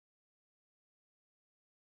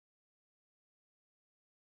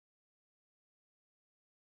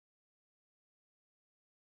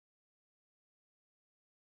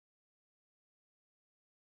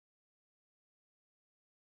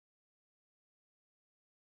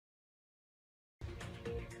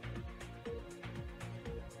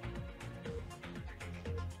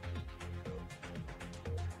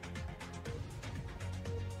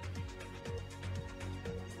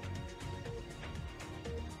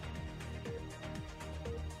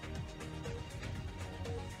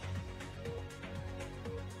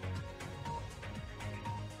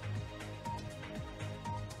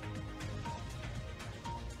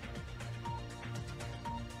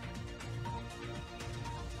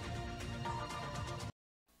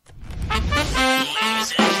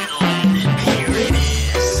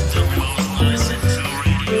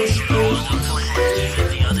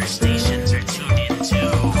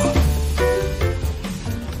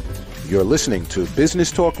You're listening to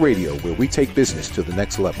Business Talk Radio, where we take business to the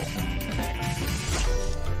next level.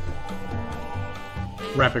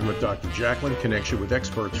 Rapping with Dr. Jacalyn connects you with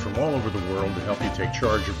experts from all over the world to help you take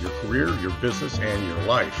charge of your career, your business, and your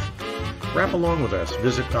life. Rap along with us.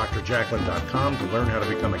 Visit drjacalyn.com to learn how to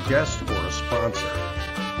become a guest or a sponsor.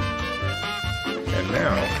 And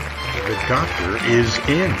now, the doctor is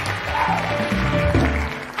in.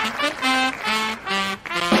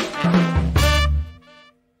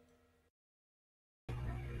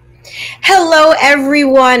 Hello,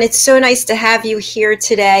 everyone. It's so nice to have you here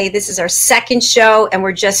today. This is our second show, and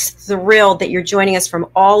we're just thrilled that you're joining us from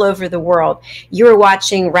all over the world. You are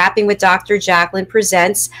watching Rapping with Dr. Jacalyn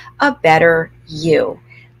presents A Better You.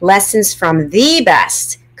 Lessons from the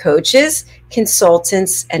best coaches,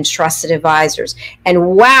 consultants, and trusted advisors. And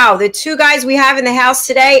wow, the two guys we have in the house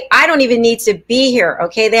today, I don't even need to be here,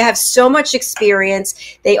 okay? They have so much experience.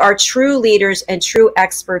 They are true leaders and true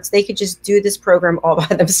experts. They could just do this program all by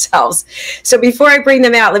themselves. So before I bring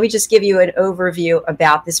them out, let me just give you an overview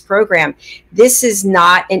about this program. This is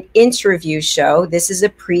not an interview show. This is a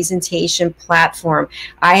presentation platform.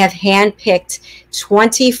 I have handpicked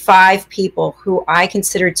 25 people who I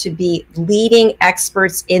consider to be leading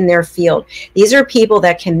experts in their field. These are people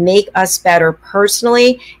that can make us better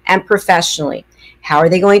personally and professionally. How are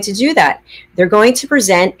they going to do that? They're going to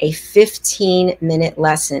present a 15-minute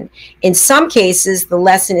lesson. In some cases, the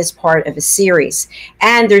lesson is part of a series,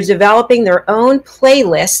 and they're developing their own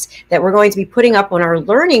playlist that we're going to be putting up on our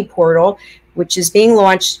learning portal, which is being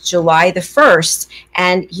launched July the 1st,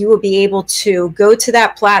 and you will be able to go to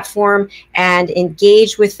that platform and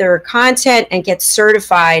engage with their content and get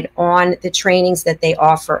certified on the trainings that they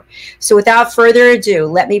offer. So without further ado,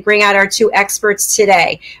 let me bring out our two experts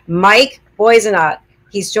today. Mike Boissonneault,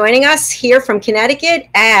 he's joining us here from Connecticut,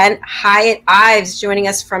 and Hyatt Ives joining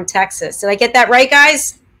us from Texas. Did I get that right,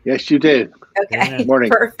 guys? Yes, you did. Okay, good morning.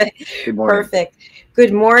 Perfect. Good morning. Perfect.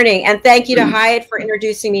 Good morning, and thank you to Hyatt for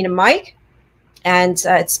introducing me to Mike. And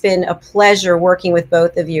it's been a pleasure working with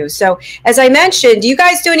both of you. So as I mentioned, you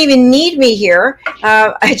guys don't even need me here.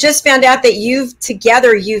 I just found out that you've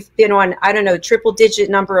been on, I don't know, triple digit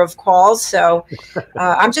number of calls. So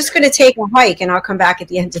I'm just going to take a hike and I'll come back at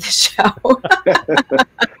the end of the show.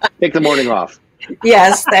 Take the morning off.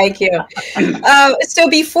 Yes, thank you. So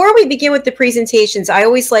before we begin with the presentations, I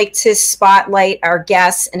always like to spotlight our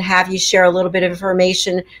guests and have you share a little bit of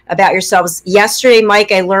information about yourselves. Yesterday,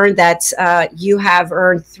 Mike, I learned that you have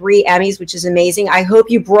earned 3 Emmys, which is amazing. I hope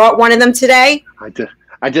you brought one of them today.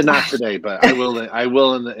 I did not today, but I will. I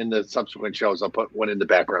will in the subsequent shows. I'll put one in the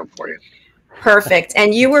background for you. Perfect.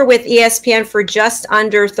 And you were with ESPN for just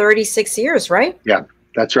under 36 years, right? Yeah,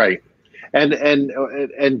 that's right.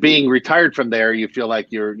 And being retired from there, you feel like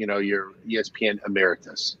you're ESPN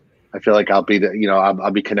emeritus. I feel like I'll be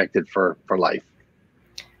I'll be connected for life.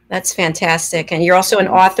 That's fantastic. And you're also an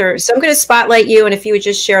author. So I'm going to spotlight you. And if you would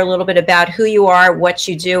just share a little bit about who you are, what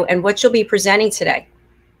you do, and what you'll be presenting today.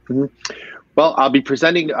 Mm-hmm. Well, I'll be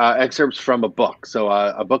presenting excerpts from a book. So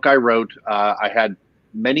a book I wrote. I had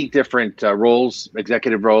many different roles,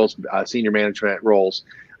 executive roles, senior management roles.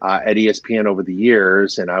 At ESPN over the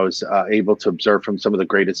years, and I was able to observe from some of the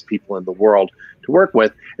greatest people in the world to work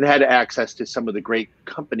with, and had access to some of the great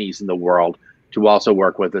companies in the world to also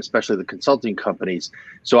work with, especially the consulting companies.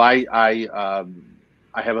 So I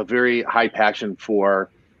have a very high passion for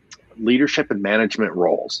leadership and management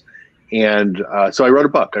roles, and so I wrote a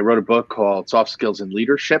book. I wrote a book called Soft Skills in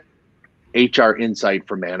Leadership, HR Insight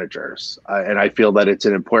for Managers, and I feel that it's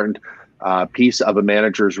an important piece of a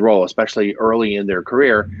manager's role, especially early in their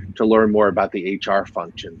career, to learn more about the HR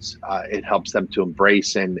functions. It helps them to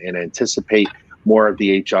embrace and anticipate more of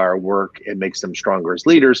the HR work. It makes them stronger as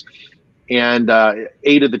leaders. And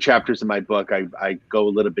 8 of the chapters in my book, I go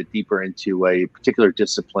a little bit deeper into a particular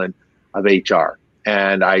discipline of HR.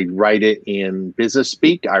 And I write it in business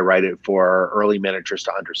speak. I write it for early managers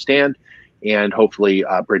to understand and hopefully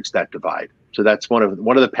bridge that divide. So that's one of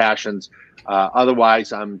the passions.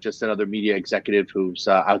 Otherwise, I'm just another media executive who's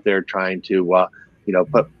out there trying to,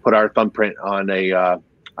 put our thumbprint on a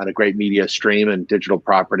great media stream and digital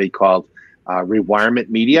property called Rewirement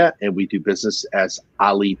Media, and we do business as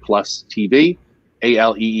alee Plus TV.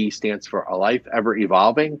 ALEE stands for A Life Ever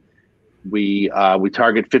Evolving. We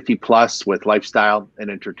target 50 plus with lifestyle and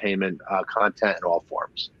entertainment content in all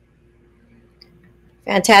forms.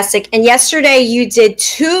 Fantastic. And yesterday you did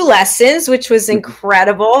 2 lessons, which was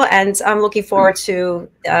incredible. And I'm looking forward to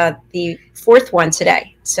the 4th one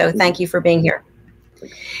today. So thank you for being here.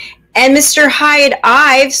 And Mr. Hyatt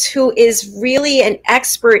Ives, who is really an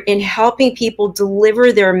expert in helping people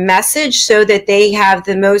deliver their message so that they have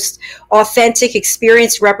the most authentic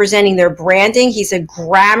experience representing their branding. He's a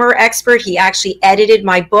grammar expert. He actually edited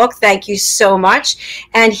my book. Thank you so much.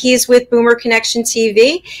 And he's with Boomer Connection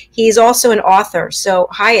TV. He's also an author. So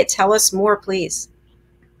Hyatt, tell us more, please.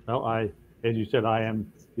 Well, as you said, I am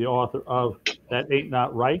the author of That Ain't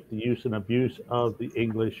Not Right, The Use and Abuse of the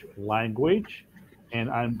English Language. And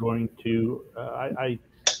I'm going to, I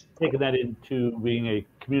taken that into being a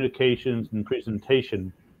communications and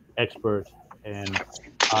presentation expert, and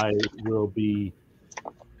I will be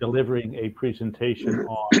delivering a presentation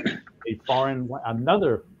on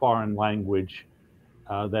another foreign language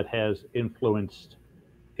that has influenced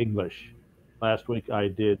English. Last week I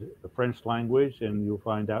did the French language, and you'll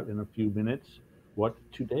find out in a few minutes what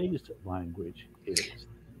today's language is.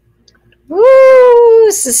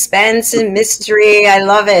 Woo! Suspense and mystery. I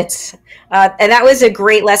love it. And that was a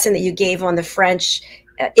great lesson that you gave on the French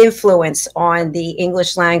influence on the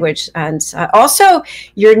English language. And also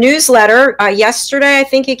your newsletter yesterday, I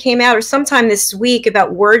think it came out, or sometime this week,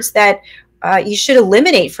 about words that you should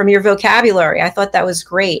eliminate from your vocabulary. I thought that was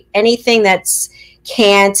great. Anything that's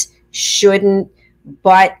can't, shouldn't,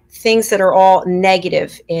 but things that are all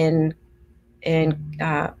negative in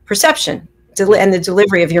perception and the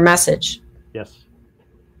delivery of your message. Yes.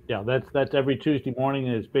 Yeah, that's every Tuesday morning,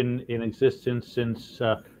 and it's been in existence since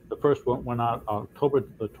the first one went out October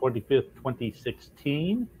the 25th,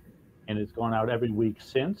 2016, and it's gone out every week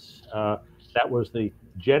since. That was the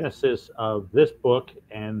genesis of this book,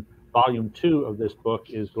 and volume 2 of this book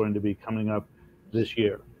is going to be coming up this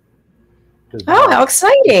year. Oh, how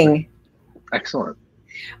exciting. Excellent.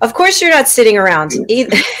 Of course you're not sitting around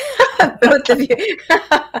either. Both of you.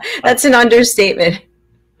 That's an understatement.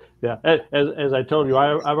 Yeah, as I told you,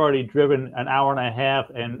 I've already driven an hour and a half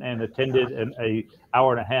and attended an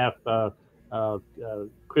hour and a half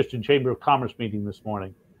Christian Chamber of Commerce meeting this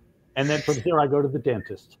morning. And then from here I go to the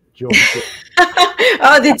dentist.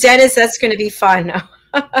 Oh, the dentist, that's going to be fun.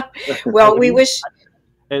 Well, we wish...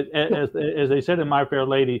 As they said in My Fair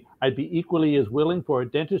Lady, I'd be equally as willing for a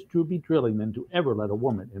dentist to be drilling than to ever let a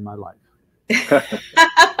woman in my life.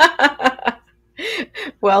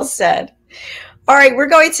 Well said. All right, we're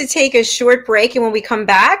going to take a short break, and when we come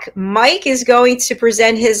back, Mike is going to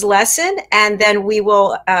present his lesson, and then we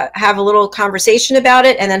will have a little conversation about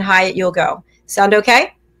it, and then Hyatt, you'll go. Sound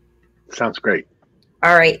okay? Sounds great.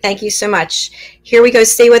 All right, thank you so much. Here we go.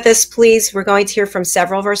 Stay with us, please. We're going to hear from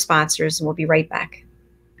several of our sponsors, and we'll be right back.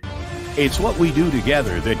 It's what we do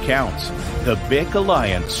together that counts. The Big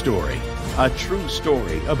Alliance story. A true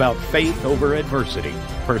story about faith over adversity,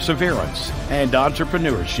 perseverance, and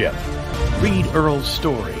entrepreneurship. Read Earl's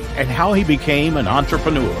story and how he became an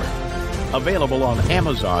entrepreneur. Available on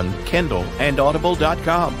Amazon, Kindle, and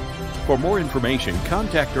Audible.com. For more information,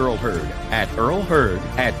 contact Earl Hurd at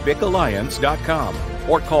earlhurd@bicalliance.com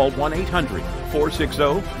or call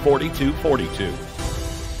 1-800-460-4242.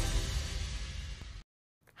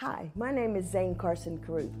 Hi, my name is Zane Carson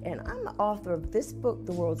Carruth, and I'm the author of this book,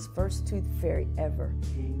 The World's First Tooth Fairy Ever.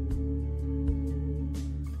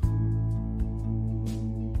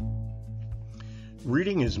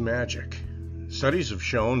 Reading is magic. Studies have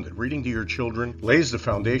shown that reading to your children lays the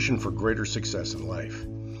foundation for greater success in life.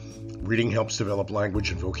 Reading helps develop language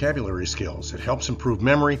and vocabulary skills. It helps improve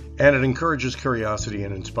memory, and it encourages curiosity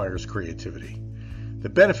and inspires creativity. The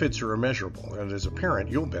benefits are immeasurable, and as a parent,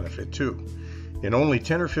 you'll benefit too. In only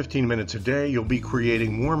 10 or 15 minutes a day, you'll be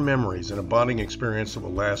creating warm memories and a bonding experience that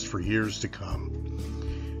will last for years to come.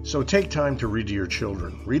 So take time to read to your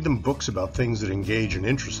children. Read them books about things that engage and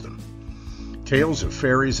interest them. Tales of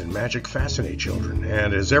fairies and magic fascinate children,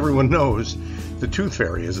 and as everyone knows, the Tooth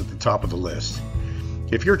Fairy is at the top of the list.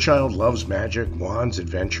 If your child loves magic, wands,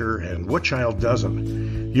 adventure, and what child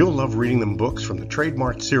doesn't, you'll love reading them books from the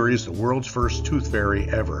trademarked series, The World's First Tooth Fairy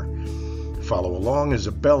Ever. Follow along as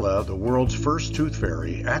Abella, the world's first tooth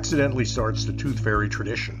fairy, accidentally starts the tooth fairy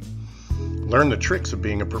tradition. Learn the tricks of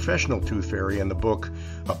being a professional tooth fairy in the book,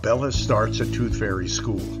 Abella Starts a Tooth Fairy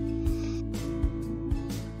School.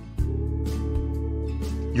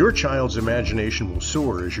 Your child's imagination will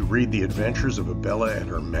soar as you read the adventures of Abella and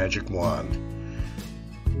her magic wand.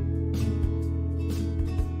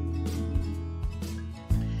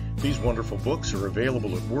 These wonderful books are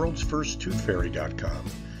available at worldsfirsttoothfairy.com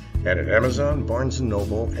and at Amazon, Barnes &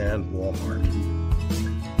 Noble, and Walmart.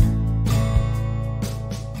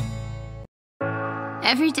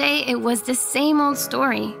 Every day it was the same old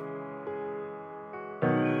story.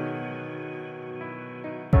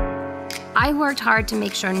 I worked hard to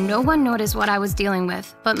make sure no one noticed what I was dealing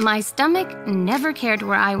with, but my stomach never cared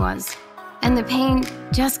where I was. And the pain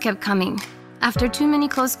just kept coming. After too many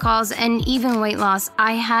close calls and even weight loss,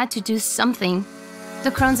 I had to do something. The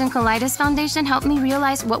Crohn's and Colitis Foundation helped me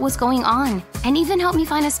realize what was going on and even helped me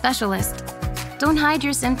find a specialist. Don't hide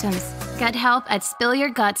your symptoms. Get help at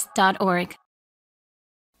spillyourguts.org.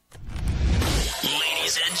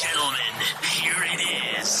 Ladies and gentlemen, here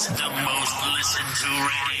it is, the most listened to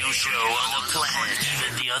radio show on the planet.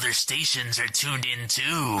 Even the other stations are tuned in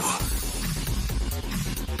too.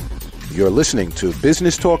 You're listening to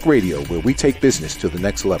Business Talk Radio, where we take business to the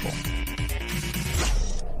next level.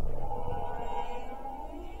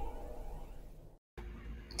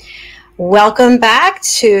 Welcome back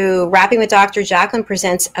to Rapping with Dr. Jacalyn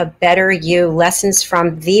presents A Better You, lessons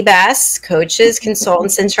from the best coaches,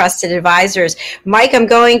 consultants, and trusted advisors. Mike, I'm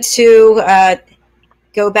going to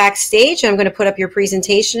go backstage. I'm going to put up your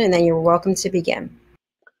presentation, and then you're welcome to begin.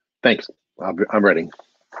 Thanks. I'm ready.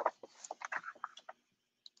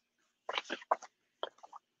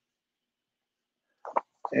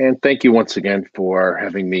 And thank you once again for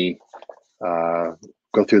having me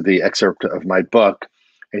go through the excerpt of my book.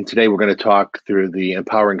 And today we're going to talk through the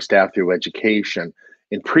empowering staff through education.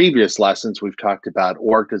 In previous lessons, we've talked about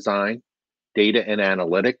org design, data and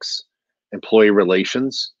analytics, employee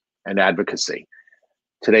relations, and advocacy.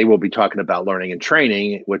 Today we'll be talking about learning and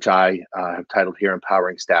training, which I have titled here,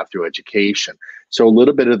 Empowering Staff Through Education. So a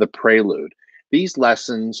little bit of the prelude. These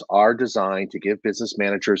lessons are designed to give business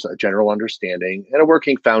managers a general understanding and a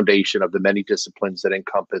working foundation of the many disciplines that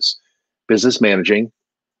encompass business managing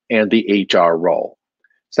and the HR role.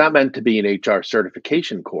 It's not meant to be an HR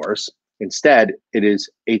certification course. Instead, it is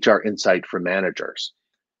HR insight for managers.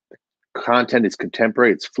 The content is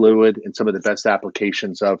contemporary, it's fluid, and some of the best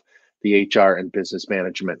applications of the HR and business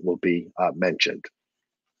management will be mentioned.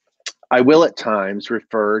 I will at times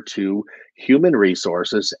refer to human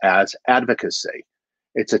resources as advocacy.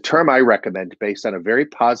 It's a term I recommend based on a very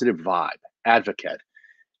positive vibe, advocate,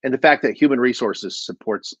 and the fact that human resources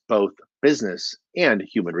supports both business and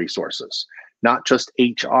human resources, not just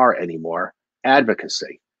HR anymore,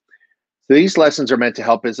 advocacy. So these lessons are meant to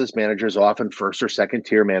help business managers, often first or second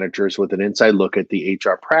tier managers, with an inside look at the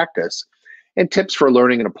HR practice and tips for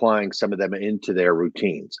learning and applying some of them into their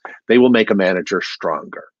routines. They will make a manager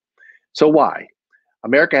stronger. So why?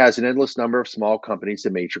 America has an endless number of small companies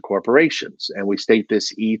and major corporations, and we state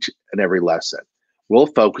this each and every lesson. We'll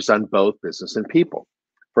focus on both business and people.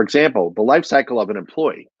 For example, the life cycle of an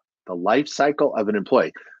employee. The life cycle of an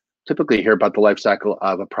employee. Typically you hear about the life cycle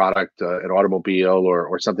of a product, an automobile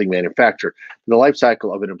or something manufactured. The life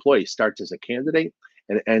cycle of an employee starts as a candidate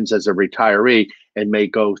and ends as a retiree and may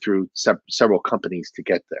go through several companies to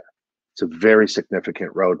get there. It's a very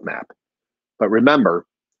significant roadmap. But remember,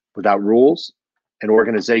 without rules and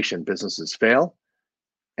organization, businesses fail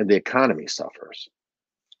and the economy suffers.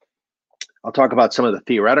 I'll talk about some of the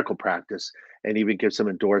theoretical practice and even give some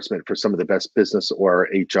endorsement for some of the best business or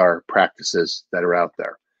HR practices that are out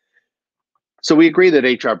there. So we agree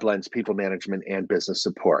that HR blends people management and business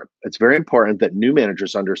support. It's very important that new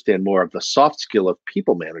managers understand more of the soft skill of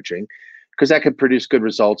people managing, because that can produce good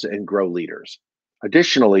results and grow leaders.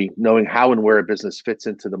 Additionally, knowing how and where a business fits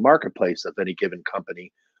into the marketplace of any given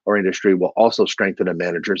company or industry will also strengthen a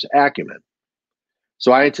manager's acumen.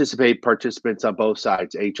 So I anticipate participants on both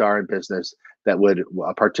sides, HR and business, that would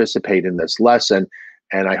participate in this lesson,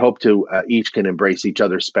 and I hope to each can embrace each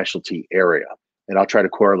other's specialty area. And I'll try to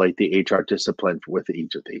correlate the HR discipline with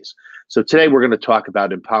each of these. So today we're going to talk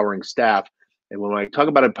about empowering staff. And when I talk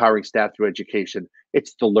about empowering staff through education,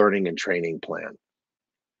 it's the learning and training plan.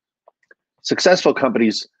 Successful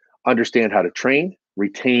companies understand how to train,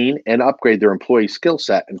 retain, and upgrade their employee skill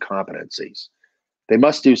set and competencies. They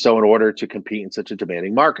must do so in order to compete in such a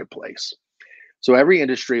demanding marketplace. So every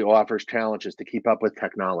industry offers challenges to keep up with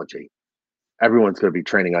technology. Everyone's going to be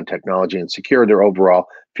training on technology and secure their overall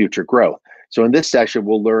future growth. So in this session,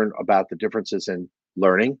 we'll learn about the differences in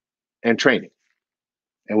learning and training,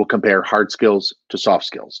 and we'll compare hard skills to soft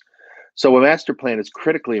skills. So a master plan is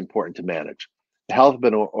critically important to manage. The health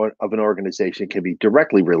of an organization can be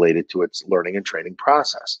directly related to its learning and training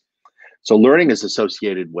process. So learning is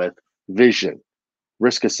associated with vision,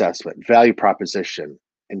 risk assessment, value proposition,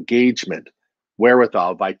 engagement,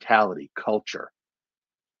 wherewithal, vitality, culture.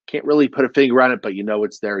 Can't really put a finger on it, but you know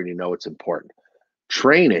it's there and you know it's important.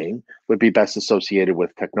 Training would be best associated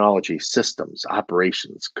with technology, systems,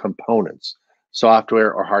 operations, components,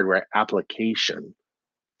 software or hardware application,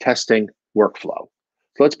 testing, workflow.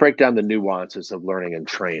 So let's break down the nuances of learning and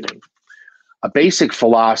training. A basic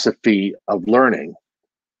philosophy of learning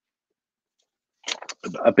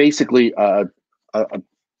basically, let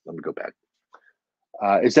me go back,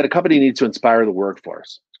 is that a company needs to inspire the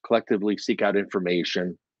workforce, collectively seek out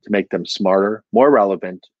information to make them smarter, more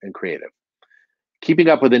relevant, and creative. Keeping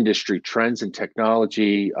up with industry trends and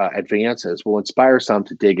technology advances will inspire some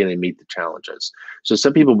to dig in and meet the challenges. So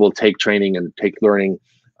some people will take training and take learning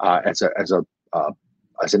as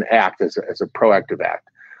an act, as a proactive act.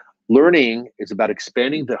 Learning is about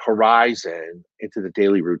expanding the horizon into the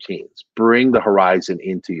daily routines. Bring the horizon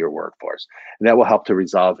into your workforce, and that will help to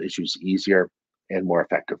resolve issues easier and more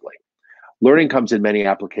effectively. Learning comes in many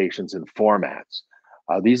applications and formats.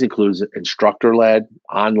 These include instructor-led,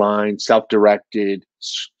 online, self-directed,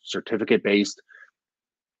 certificate-based.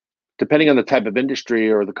 Depending on the type of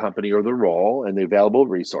industry or the company or the role and the available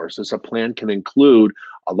resources, a plan can include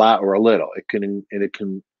a lot or a little. It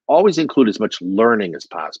can always include as much learning as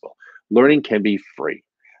possible. Learning can be free.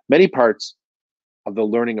 Many parts of the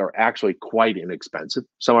learning are actually quite inexpensive.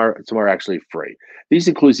 Some are actually free. These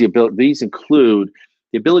include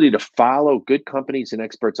the ability to follow good companies and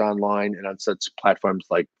experts online and on such platforms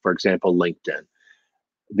like, for example, LinkedIn.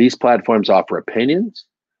 These platforms offer opinions,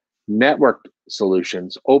 network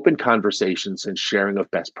solutions, open conversations, and sharing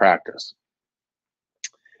of best practice.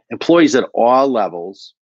 Employees at all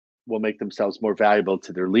levels will make themselves more valuable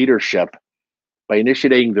to their leadership by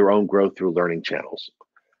initiating their own growth through learning channels.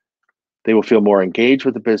 They will feel more engaged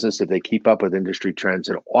with the business if they keep up with industry trends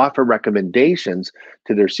and offer recommendations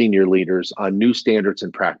to their senior leaders on new standards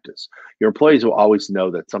and practice. Your employees will always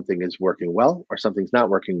know that something is working well or something's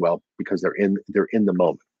not working well because they're in the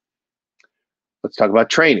moment. Let's talk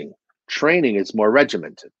about training. Training is more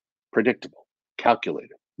regimented, predictable,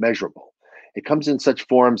 calculated, measurable. It comes in such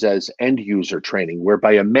forms as end user training,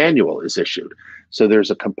 whereby a manual is issued. So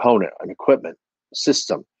there's a component, an equipment,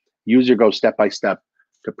 system. User goes step by step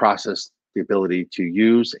to process the ability to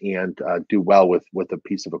use and do well with a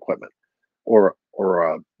piece of equipment or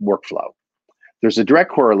a workflow. There's a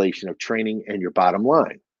direct correlation of training and your bottom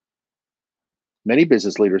line. Many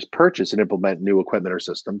business leaders purchase and implement new equipment or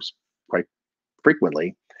systems quite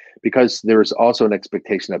frequently because there is also an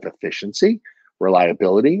expectation of efficiency,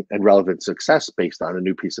 reliability, and relevant success based on a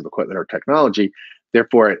new piece of equipment or technology.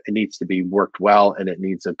 Therefore, it needs to be worked well and it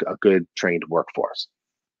needs a good trained workforce.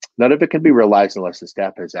 None of it can be realized unless the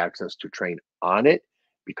staff has access to train on it,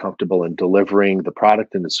 be comfortable in delivering the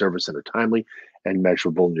product and the service in a timely and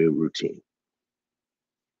measurable new routine.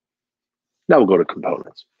 Now we'll go to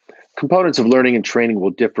components. Components of learning and training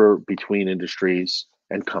will differ between industries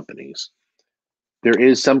and companies. There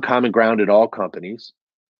is some common ground at all companies.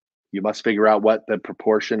 You must figure out what the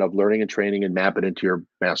proportion of learning and training and map it into your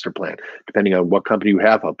master plan. Depending on what company you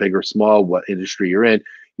have, how big or small, what industry you're in,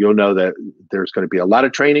 you'll know that there's going to be a lot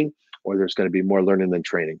of training or there's going to be more learning than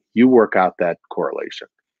training. You work out that correlation.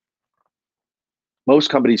 Most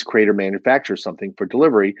companies create or manufacture something for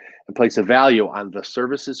delivery and place a value on the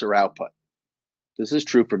services or output. This is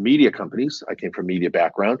true for media companies. I came from media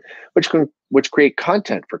background, which create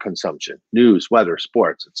content for consumption, news, weather,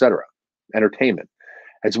 sports, etc., entertainment,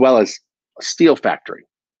 as well as a steel factory,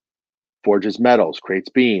 forges metals, creates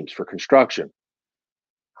beams for construction.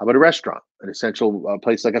 How about a restaurant, an essential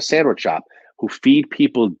place like a sandwich shop, who feed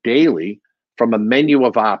people daily from a menu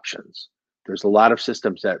of options? There's a lot of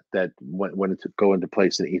systems that went to go into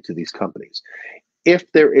place in each of these companies.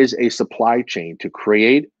 If there is a supply chain to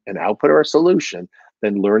create an output or a solution,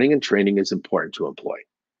 then learning and training is important to employ.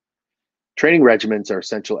 Training regimens are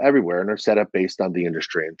essential everywhere and are set up based on the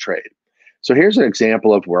industry and trade. So here's an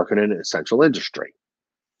example of work in an essential industry.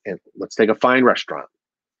 And let's take a fine restaurant.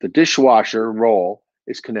 The dishwasher role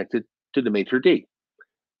is connected to the maitre d',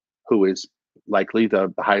 who is likely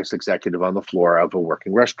the highest executive on the floor of a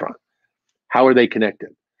working restaurant. How are they connected?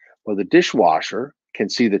 Well, the dishwasher can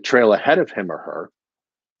see the trail ahead of him or her,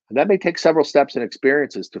 and that may take several steps and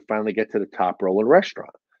experiences to finally get to the top role in a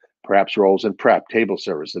restaurant. Perhaps roles in prep, table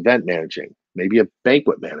service, event managing, maybe a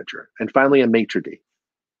banquet manager, and finally a maitre d'.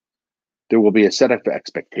 There will be a set of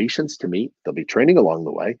expectations to meet. There'll be training along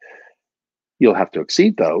the way. You'll have to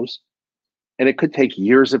exceed those, and it could take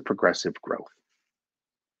years of progressive growth.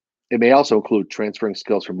 It may also include transferring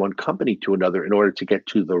skills from one company to another in order to get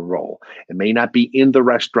to the role. It may not be in the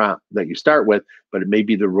restaurant that you start with, but it may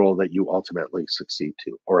be the role that you ultimately succeed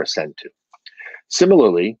to or ascend to.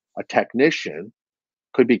 Similarly, a technician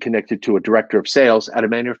could be connected to a director of sales at a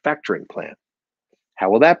manufacturing plant. How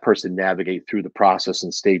will that person navigate through the process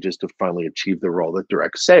and stages to finally achieve the role that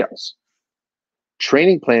directs sales?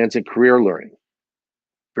 Training plans and career learning,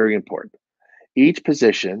 very important. Each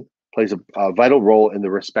position plays a vital role in the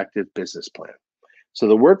respective business plan. So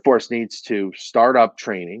the workforce needs to start up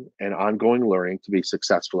training and ongoing learning to be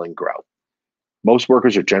successful and grow. Most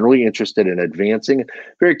workers are generally interested in advancing,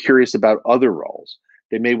 very curious about other roles.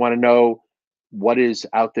 They may want to know what is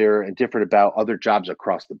out there and different about other jobs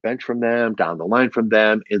across the bench from them, down the line from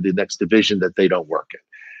them, in the next division that they don't work in.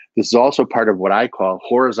 This is also part of what I call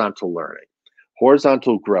horizontal learning,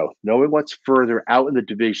 horizontal growth, knowing what's further out in the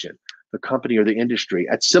division, the company or the industry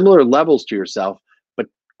at similar levels to yourself,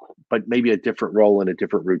 but maybe a different role and a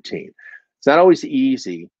different routine. It's not always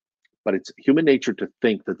easy, but it's human nature to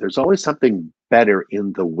think that there's always something better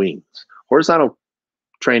in the wings. Horizontal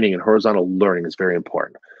training and horizontal learning is very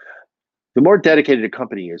important. The more dedicated a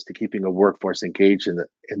company is to keeping a workforce engaged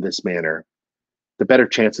in this manner, the better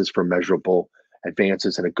chances for measurable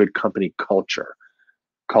advances in a good company culture.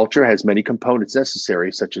 Culture has many components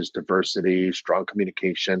necessary, such as diversity, strong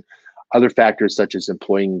communication, other factors such as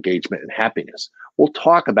employee engagement and happiness. We'll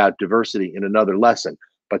talk about diversity in another lesson,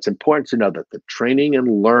 but it's important to know that the training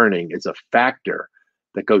and learning is a factor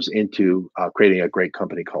that goes into creating a great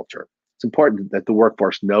company culture. It's important that the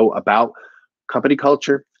workforce know about company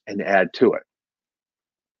culture and add to it.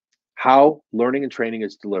 How learning and training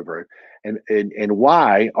is delivered and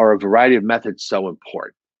why are a variety of methods so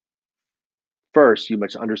important. First, you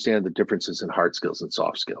must understand the differences in hard skills and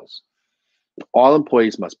soft skills. All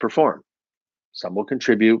employees must perform. Some will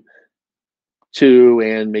contribute to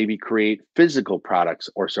and maybe create physical products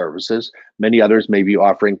or services. Many others may be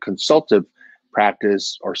offering consultative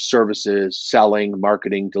practice or services, selling,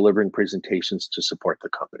 marketing, delivering presentations to support the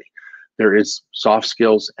company. There is soft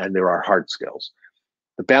skills and there are hard skills.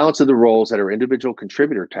 The balance of the roles that are individual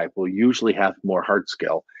contributor type will usually have more hard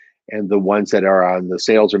skill, and the ones that are on the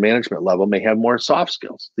sales or management level may have more soft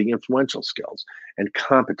skills, the influential skills and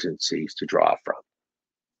competencies to draw from.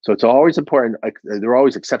 So it's always important, there are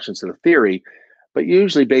always exceptions to the theory, but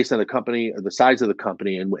usually based on the company, or the size of the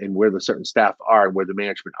company and where the certain staff are and where the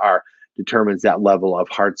management are, determines that level of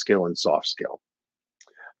hard skill and soft skill.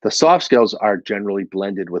 The soft skills are generally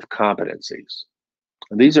blended with competencies.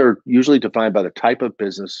 And these are usually defined by the type of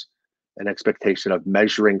business and expectation of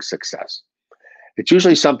measuring success. It's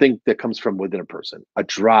usually something that comes from within a person, a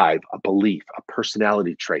drive, a belief, a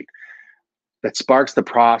personality trait that sparks the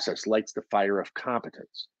process, lights the fire of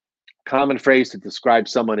competence. A common phrase to describe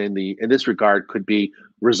someone in this regard could be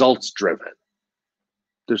results driven.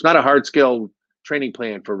 There's not a hard skill training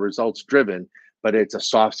plan for results driven, but it's a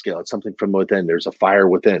soft skill. It's something from within. There's a fire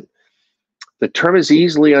within. The term is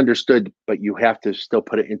easily understood, but you have to still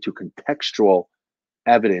put it into contextual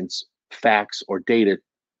evidence, facts, or data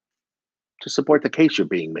to support the case you're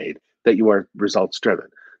being made that you are results driven.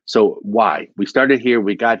 So why? We started here,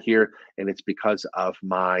 we got here, and it's because of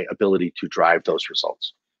my ability to drive those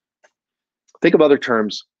results. Think of other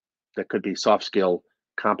terms that could be soft skill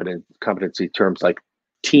competency terms like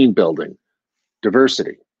team building,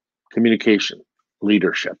 diversity, communication,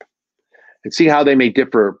 leadership, and see how they may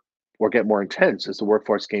differ or get more intense as the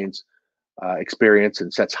workforce gains experience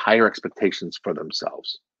and sets higher expectations for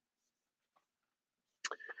themselves.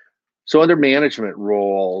 So under management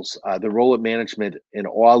roles, the role of management in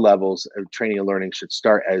all levels of training and learning should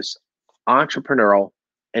start as entrepreneurial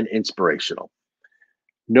and inspirational.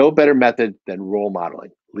 No better method than role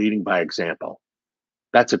modeling, leading by example.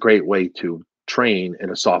 That's a great way to train in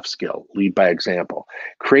a soft skill, lead by example.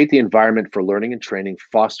 Create the environment for learning and training,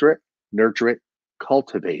 foster it, nurture it,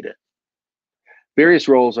 cultivate it. Various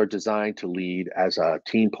roles are designed to lead as a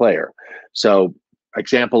team player. So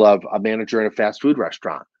example of a manager in a fast food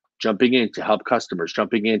restaurant, jumping in to help customers,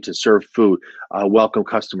 jumping in to serve food, welcome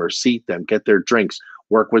customers, seat them, get their drinks,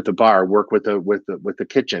 work with the bar, work with the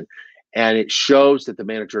kitchen. And it shows that the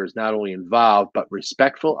manager is not only involved, but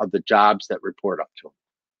respectful of the jobs that report up to him.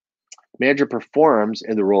 Manager performs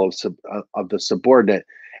in the role of the subordinate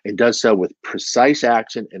and does so with precise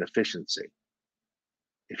action and efficiency.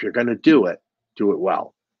 If you're going to do it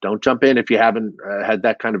well. Don't jump in if you haven't had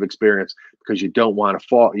that kind of experience, because you don't want to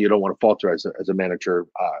falter as a manager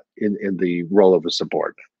in the role of a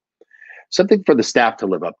subordinate. Something for the staff to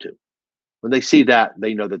live up to. When they see that,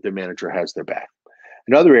 they know that their manager has their back.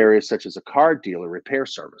 In other areas, such as a car dealer repair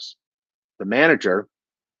service, the manager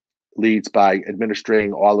leads by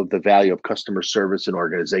administering all of the value of customer service and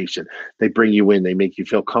organization. They bring you in, they make you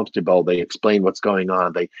feel comfortable, they explain what's going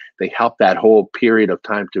on, they help that whole period of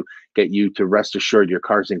time to get you to rest assured your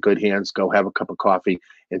car's in good hands, go have a cup of coffee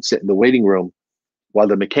and sit in the waiting room while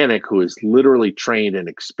the mechanic, who is literally trained and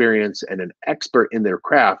experienced and an expert in their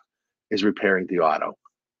craft, is repairing the auto.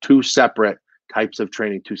 Two separate types of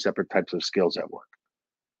training, two separate types of skills at work.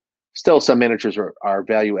 Still, some managers are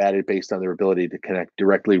value added based on their ability to connect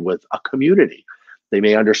directly with a community. They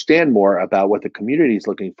may understand more about what the community is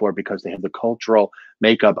looking for because they have the cultural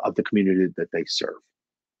makeup of the community that they serve.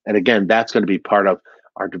 And again, that's going to be part of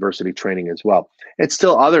our diversity training as well. And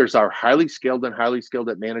still others are highly skilled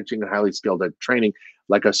at managing and highly skilled at training,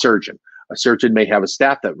 like a surgeon. A surgeon may have a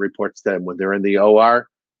staff that reports to them when they're in the OR,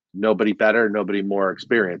 nobody better, nobody more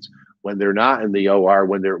experienced. When they're not in the OR,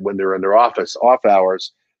 when they're in their office, off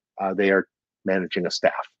hours, they are managing a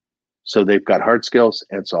staff. So they've got hard skills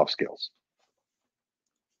and soft skills.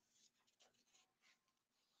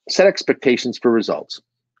 Set expectations for results.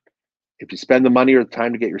 If you spend the money or the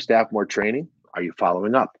time to get your staff more training, are you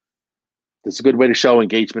following up? This is a good way to show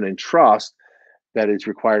engagement and trust that is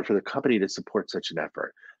required for the company to support such an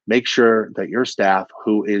effort. Make sure that your staff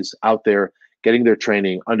who is out there getting their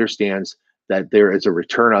training understands that there is a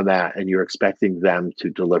return on that and you're expecting them to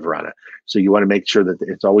deliver on it. So you want to make sure that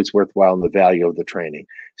it's always worthwhile in the value of the training.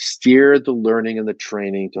 Steer the learning and the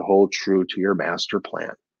training to hold true to your master plan.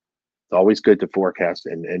 It's always good to forecast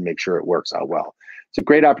and make sure it works out well. It's a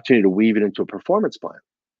great opportunity to weave it into a performance plan.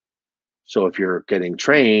 So if you're getting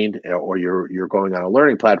trained or you're going on a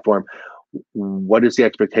learning platform, what is the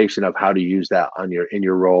expectation of how to use that in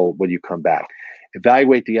your role when you come back?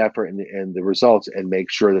 Evaluate the effort and the results and make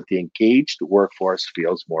sure that the engaged workforce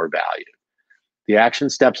feels more valued. The action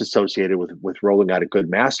steps associated with rolling out a good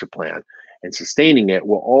master plan and sustaining it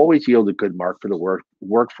will always yield a good mark for the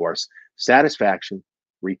workforce, satisfaction,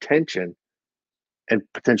 retention, and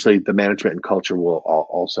potentially the management and culture will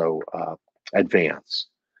also advance.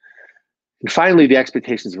 And finally, the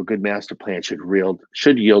expectations of a good master plan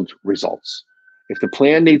should yield results. If the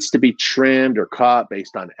plan needs to be trimmed or cut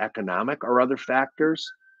based on economic or other factors,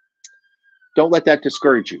 don't let that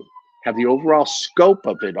discourage you. Have the overall scope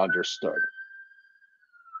of it understood.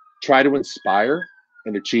 Try to inspire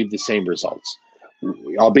and achieve the same results,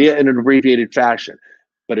 albeit in an abbreviated fashion.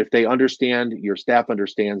 But if they understand, your staff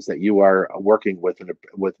understands that you are working with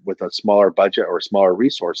a smaller budget or smaller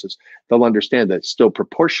resources, they'll understand that still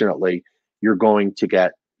proportionately you're going to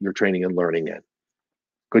get your training and learning in.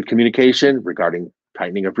 Good communication regarding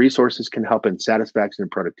tightening of resources can help in satisfaction and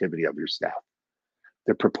productivity of your staff.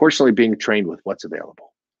 They're proportionally being trained with what's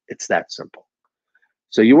available. It's that simple.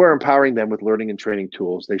 So you are empowering them with learning and training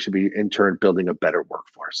tools. They should be in turn building a better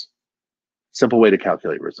workforce. Simple way to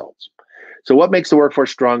calculate results. So what makes the workforce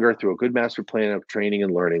stronger through a good master plan of training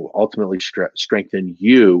and learning will ultimately strengthen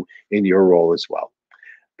you in your role as well.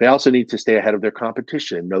 They also need to stay ahead of their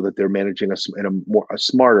competition, know that they're managing a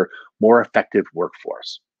smarter, more effective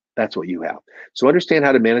workforce. That's what you have. So understand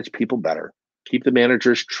how to manage people better. Keep the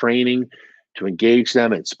managers training to engage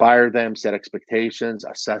them, inspire them, set expectations,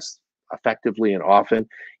 assess effectively and often,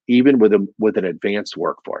 even with an advanced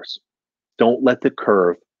workforce. Don't let the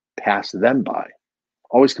curve pass them by.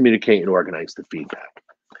 Always communicate and organize the feedback.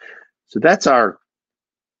 So that's the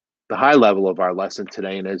high level of our lesson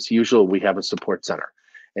today. And as usual, we have a support center.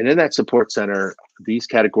 And in that support center, these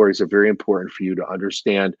categories are very important for you to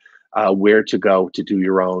understand where to go to do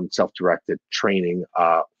your own self-directed training.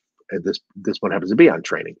 This one happens to be on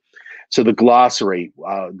training. So the glossary,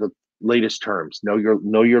 the latest terms, know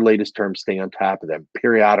your latest terms, stay on top of them.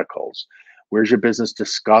 Periodicals, where's your business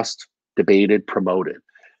discussed, debated, promoted?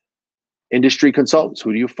 Industry consultants,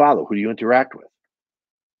 who do you follow? Who do you interact with?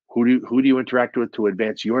 Who do you interact with to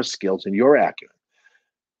advance your skills and your acumen?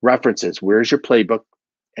 References, where's your playbook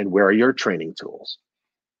and where are your training tools?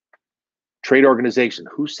 Trade organization,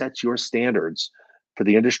 who sets your standards for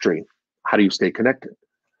the industry? How do you stay connected?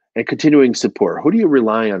 And continuing support, who do you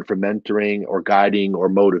rely on for mentoring or guiding or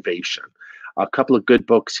motivation? A couple of good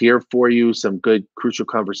books here for you, some good crucial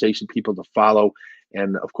conversation people to follow.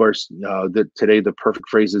 And of course, today, the Perfect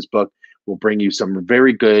Phrases book will bring you some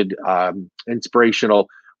very good inspirational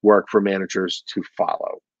work for managers to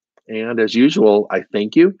follow. And as usual, I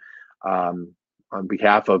thank you on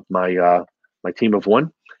behalf of my team of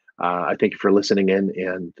one. I thank you for listening in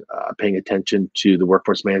and paying attention to the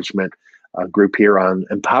workforce management group here on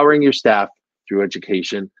empowering your staff through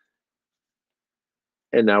education.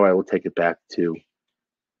 And now I will take it back to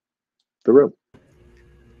the room.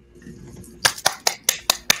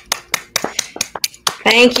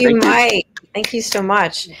 Thank you, Mike. Thank you so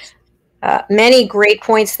much. Many great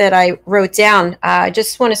points that I wrote down. I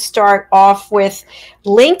just want to start off with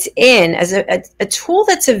LinkedIn as a tool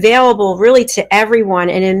that's available really to everyone.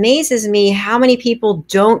 And it amazes me how many people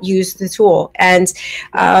don't use the tool. And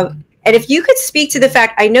if you could speak to the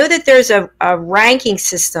fact, I know that there's a ranking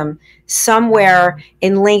system somewhere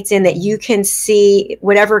in LinkedIn that you can see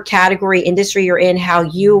whatever category, industry you're in, how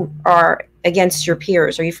you are against your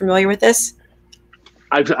peers. Are you familiar with this?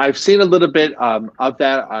 I've seen a little bit of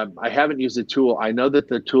that. I haven't used the tool. I know that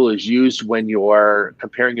the tool is used when you're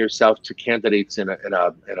comparing yourself to candidates in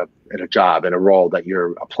a job, in a role that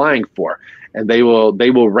you're applying for, and they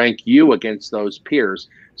will rank you against those peers.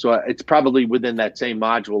 So it's probably within that same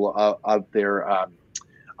module of their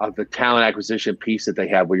of the talent acquisition piece that they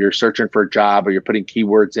have, where you're searching for a job or you're putting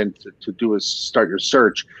keywords in to start your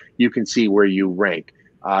search. You can see where you rank.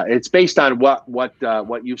 It's based on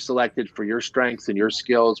what you've selected for your strengths and your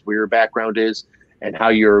skills, where your background is, and how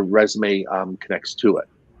your resume connects to it.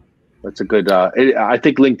 That's a good. I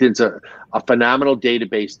think LinkedIn's a phenomenal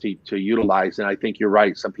database to utilize, and I think you're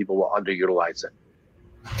right. Some people will underutilize it.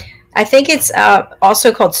 I think it's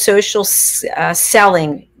also called social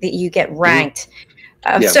selling that you get ranked.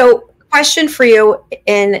 Yeah. So, question for you,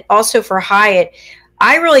 and also for Hyatt.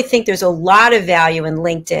 I really think there's a lot of value in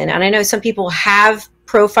LinkedIn, and I know some people have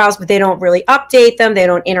profiles, but they don't really update them. They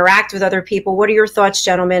don't interact with other people. What are your thoughts,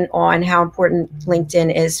 gentlemen, on how important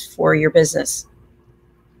LinkedIn is for your business?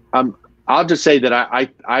 I'll just say that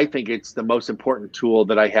I think it's the most important tool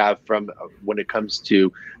that I have from when it comes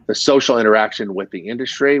to the social interaction with the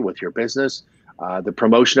industry, with your business, the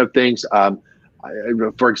promotion of things.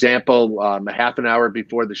 For example, a half an hour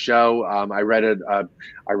before the show, I read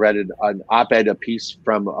an op-ed, a piece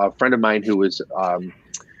from a friend of mine who is an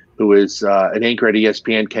anchor at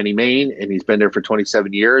ESPN, Kenny Mayne, and he's been there for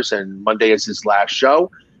 27 years. And Monday is his last show,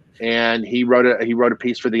 and he wrote a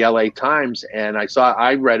piece for the LA Times, and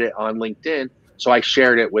I read it on LinkedIn, so I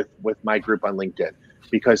shared it with my group on LinkedIn,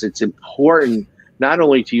 because it's important not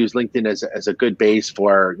only to use LinkedIn as a good base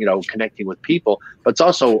for connecting with people, but it's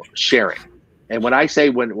also sharing. And when I say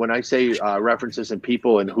references and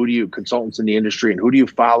people and consultants in the industry and who do you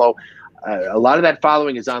follow, a lot of that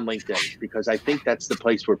following is on LinkedIn, because I think that's the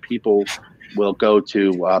place where people will go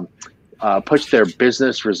to push their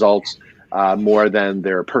business results more than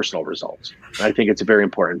their personal results. And I think it's a very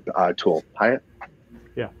important tool. Hyatt?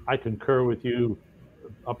 Yeah, I concur with you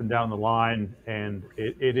up and down the line, and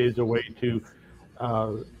it is a way to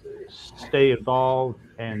stay involved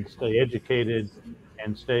and stay educated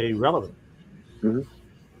and stay relevant. Mm-hmm.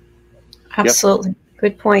 Absolutely. Yep.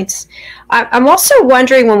 Good points. I'm also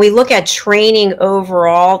wondering, when we look at training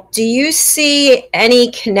overall, do you see any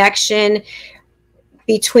connection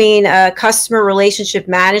between a customer relationship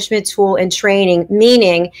management tool and training,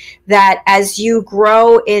 meaning that as you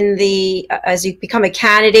grow as you become a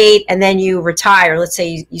candidate and then you retire, let's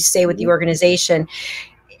say you stay with the organization,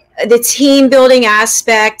 the team building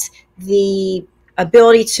aspect, the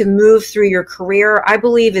ability to move through your career, I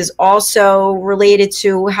believe, is also related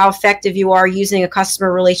to how effective you are using a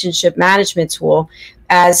customer relationship management tool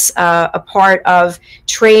as a part of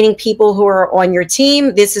training people who are on your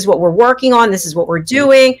team. This is what we're working on. This is what we're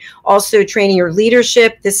doing. Also training your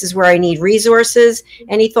leadership. This is where I need resources.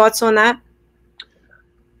 Any thoughts on that?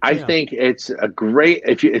 I think it's a great,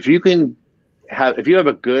 if you have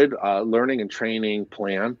a good learning and training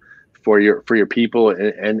plan for your people,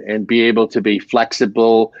 and be able to be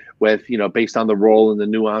flexible with, based on the role and the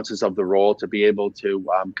nuances of the role, to be able to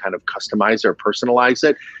kind of customize or personalize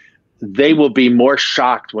it, they will be more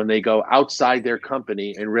shocked when they go outside their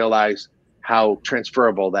company and realize how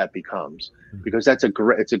transferable that becomes, because it's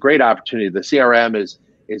a great opportunity. The CRM is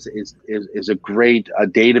a great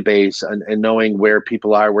database, and knowing where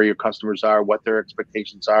people are, where your customers are, what their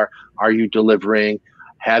expectations are you delivering?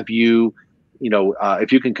 Have you,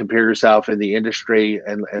 if you can compare yourself in the industry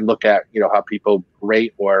and look at, how people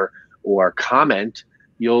rate or comment,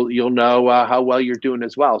 you'll know how well you're doing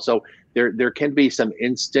as well. So there can be some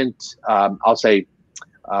instant, I'll say,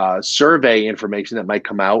 survey information that might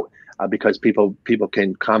come out because people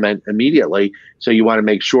can comment immediately. So you want to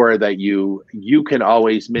make sure that you can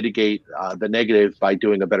always mitigate the negative by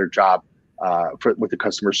doing a better job with the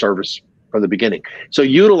customer service from the beginning. So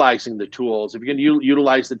utilizing the tools, if you can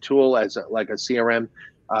utilize the tool as like a CRM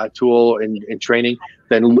tool in training,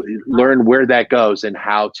 then learn where that goes and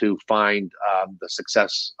how to find the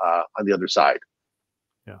success on the other side.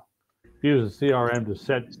 Yeah, use a CRM to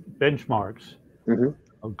set benchmarks,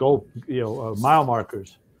 goal, mile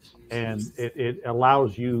markers, and it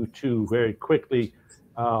allows you to very quickly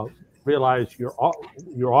realize you're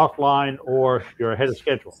offline or you're ahead of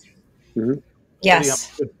schedule.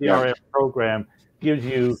 Yes. The CRM program gives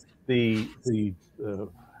you the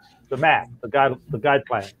map, the guide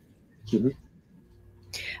plan.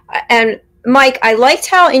 And Mike, I liked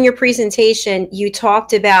how in your presentation you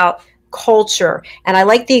talked about culture. And I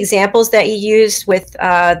like the examples that you used with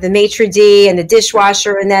the maitre d' and the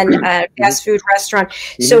dishwasher and then fast food restaurant.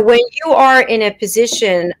 So when you are in a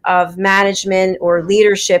position of management or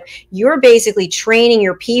leadership, you're basically training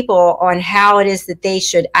your people on how it is that they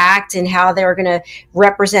should act and how they're going to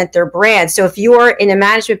represent their brand. So if you're in a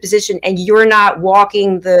management position and you're not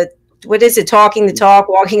walking the talking the talk,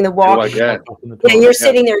 walking the walk. Yeah, you're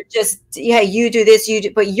sitting there just, you do this,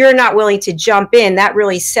 but you're not willing to jump in. That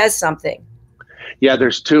really says something. Yeah,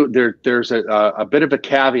 there's a bit of a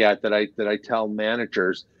caveat that I tell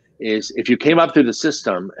managers is if you came up through the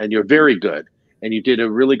system and you're very good and you did a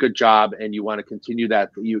really good job and you want to continue that,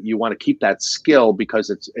 you want to keep that skill because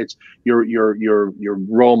it's your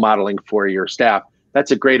role modeling for your staff. That's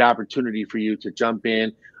a great opportunity for you to jump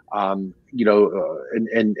in.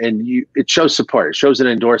 It shows support. It shows an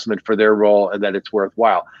endorsement for their role and that it's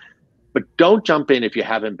worthwhile. But don't jump in if you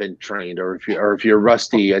haven't been trained or if you're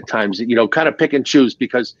rusty at times. Kind of pick and choose,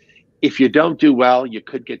 because if you don't do well, you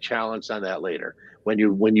could get challenged on that later. When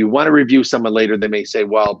you want to review someone later, they may say,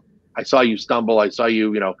 "Well, I saw you stumble. I saw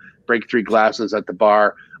you, break 3 glasses at the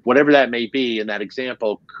bar." Whatever that may be in that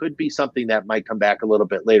example could be something that might come back a little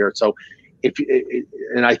bit later. So.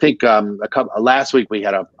 And I think last week we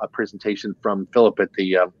had a presentation from Philip at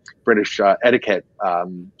the British Etiquette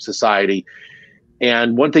Society,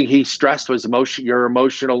 and one thing he stressed was your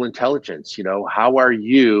emotional intelligence. How are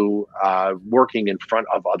you working in front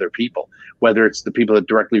of other people, whether it's the people that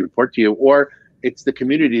directly report to you or it's the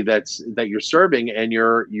community that you're serving, and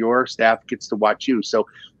your staff gets to watch you. So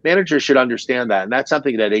managers should understand that, and that's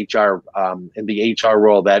something that HR in the HR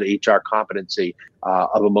role, that HR competency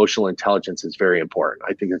of emotional intelligence is very important.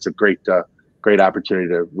 I think it's a great opportunity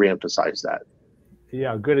to reemphasize that.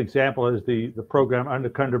 Yeah, a good example is the program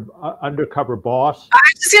Undercover Boss. I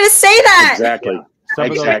was just going to say that. Exactly. Yeah.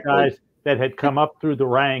 Some of those guys that had come up through the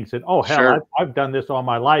ranks and, oh, hell, sure. I've done this all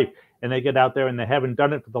my life. And they get out there and they haven't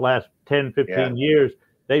done it for the last 10, 15 years.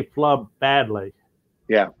 They flub badly.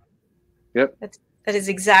 Yeah. Yep. That is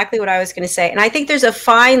exactly what I was going to say. And I think there's a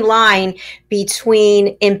fine line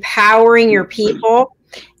between empowering your people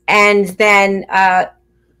and then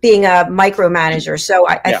being a micromanager. So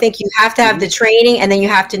I think you have to have the training, and then you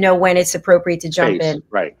have to know when it's appropriate to jump in.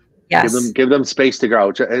 Right. Yes. Give them space to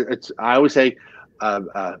grow. I always say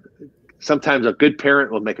sometimes a good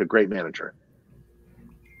parent will make a great manager.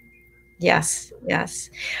 Yes. Yes.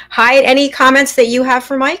 Hyatt, any comments that you have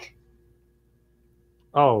for Mike?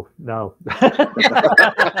 Oh, no.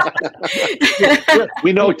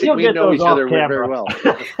 we know each other very well.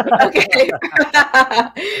 Okay.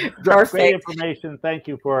 Perfect. Great information. Thank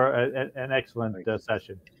you for an excellent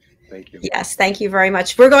session. Thank you. Yes, thank you very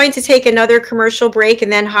much. We're going to take another commercial break,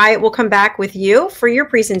 and then Hyatt will come back with you for your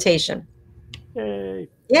presentation. Yay.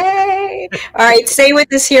 Yay. All right, stay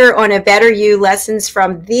with us here on A Better You, lessons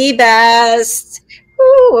from the best.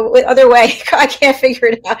 Other way, I can't figure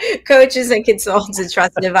it out. Coaches and consultants and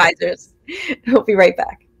trusted advisors. We'll be right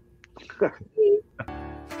back.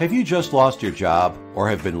 Have you just lost your job or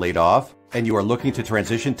have been laid off and you are looking to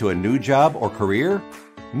transition to a new job or career?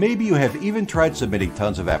 Maybe you have even tried submitting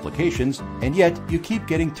tons of applications and yet you keep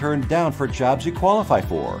getting turned down for jobs you qualify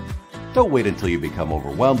for. Don't wait until you become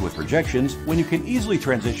overwhelmed with rejections when you can easily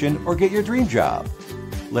transition or get your dream job.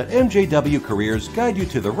 Let MJW Careers guide you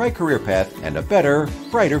to the right career path and a better,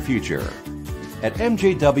 brighter future. At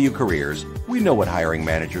MJW Careers, we know what hiring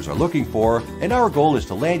managers are looking for, and our goal is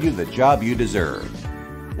to land you the job you deserve.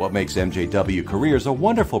 What makes MJW Careers a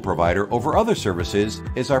wonderful provider over other services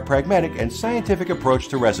is our pragmatic and scientific approach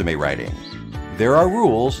to resume writing. There are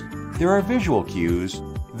rules, there are visual cues,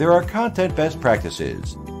 there are content best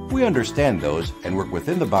practices. We understand those and work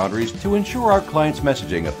within the boundaries to ensure our clients'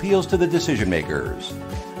 messaging appeals to the decision makers.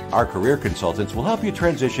 Our career consultants will help you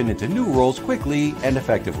transition into new roles quickly and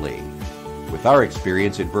effectively. With our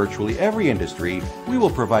experience in virtually every industry, we will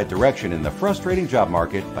provide direction in the frustrating job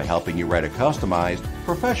market by helping you write a customized,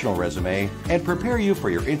 professional resume and prepare you for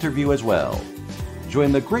your interview as well.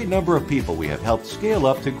 Join the great number of people we have helped scale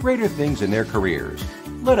up to greater things in their careers.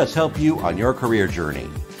 Let us help you on your career journey.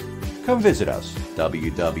 Come visit us,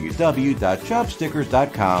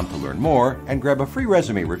 www.jobstickers.com, to learn more and grab a free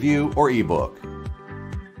resume review or ebook.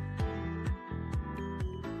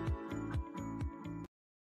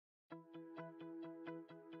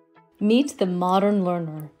 Meet the modern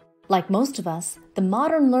learner. Like most of us, the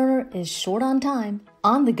modern learner is short on time,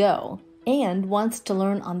 on the go, and wants to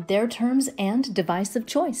learn on their terms and device of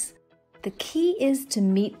choice. The key is to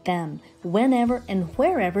meet them whenever and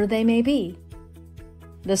wherever they may be.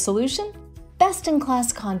 The solution?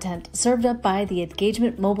 best-in-class content served up by the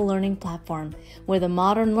Engagement mobile learning platform, where the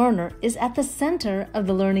modern learner is at the center of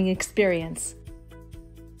the learning experience.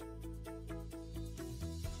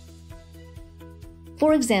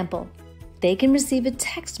 For example, they can receive a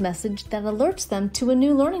text message that alerts them to a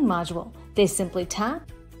new learning module. They simply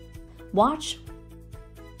tap, watch,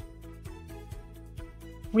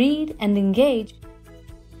 read and engage,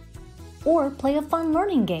 or play a fun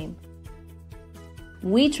learning game.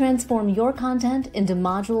 We transform your content into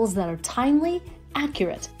modules that are timely,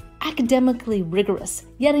 accurate, academically rigorous,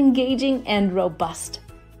 yet engaging and robust.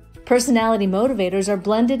 Personality motivators are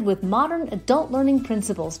blended with modern adult learning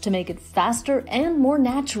principles to make it faster and more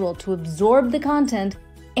natural to absorb the content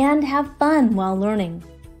and have fun while learning.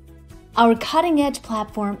 Our cutting-edge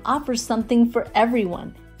platform offers something for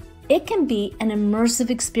everyone. It can be an immersive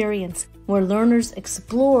experience where learners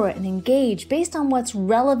explore and engage based on what's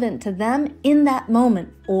relevant to them in that moment,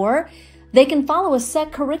 or they can follow a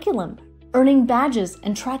set curriculum, earning badges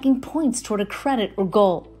and tracking points toward a credit or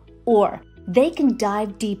goal, or they can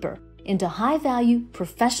dive deeper into high-value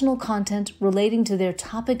professional content relating to their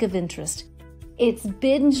topic of interest. It's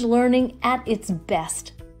binge learning at its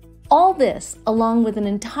best. All this, along with an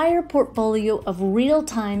entire portfolio of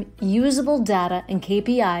real-time, usable data and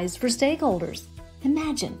KPIs for stakeholders.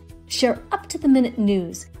 Imagine, share up-to-the-minute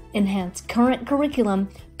news, enhance current curriculum,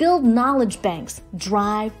 build knowledge banks,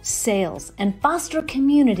 drive sales, and foster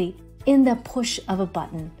community in the push of a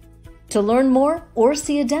button. To learn more or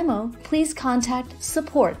see a demo, please contact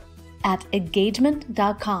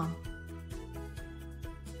support@engagement.com.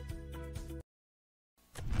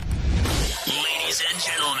 Ladies and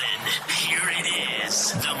gentlemen, here it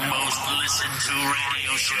is, the most listened to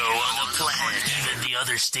radio show on the planet. Even the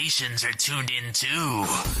other stations are tuned in too.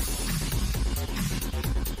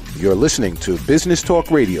 You're listening to Business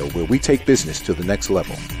Talk Radio, where we take business to the next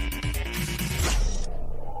level.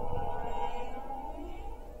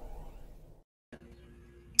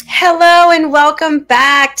 Hello and welcome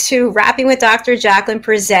back to Rapping with Dr. Jacalyn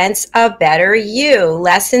presents A Better You,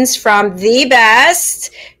 lessons from the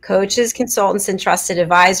best coaches, consultants, and trusted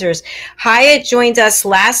advisors. Hyatt joined us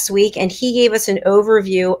last week and he gave us an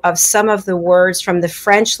overview of some of the words from the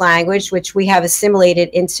French language, which we have assimilated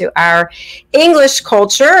into our English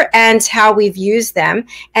culture and how we've used them.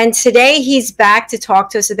 And today he's back to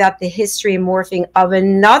talk to us about the history and morphing of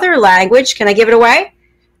another language. Can I give it away?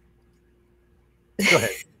 Go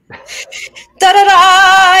ahead.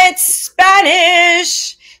 Da-da-da! It's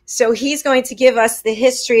Spanish! So he's going to give us the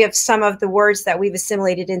history of some of the words that we've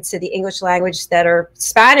assimilated into the English language that are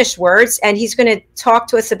Spanish words, and he's going to talk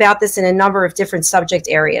to us about this in a number of different subject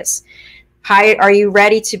areas. Hyatt, are you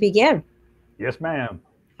ready to begin? Yes, ma'am.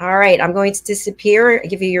 All right, I'm going to disappear,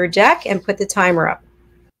 give you your deck, and put the timer up.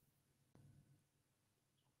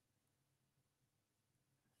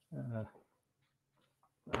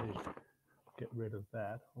 Get rid of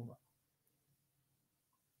that. Hold on.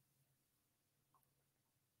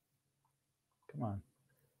 Come on.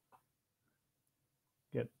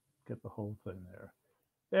 Get the whole thing there.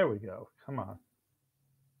 There we go. Come on.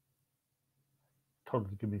 Told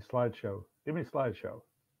her to give me slideshow. Give me slideshow.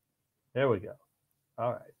 There we go.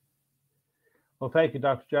 All right. Well, thank you,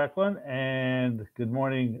 Dr. Jacalyn, and good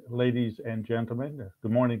morning, ladies and gentlemen.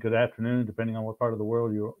 Good morning, good afternoon, depending on what part of the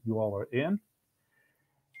world you all are in.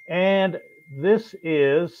 And this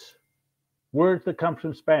is words that come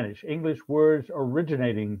from Spanish, English words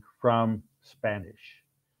originating from Spanish.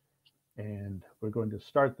 And we're going to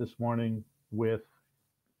start this morning with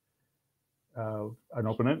an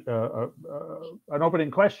opening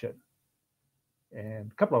question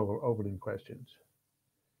and a couple of opening questions.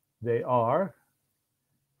 They are,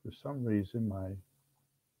 for some reason,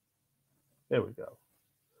 there we go.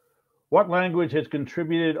 What language has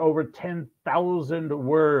contributed over 10,000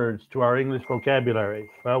 words to our English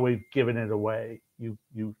vocabulary? Well, we've given it away. You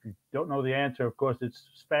don't know the answer. Of course, it's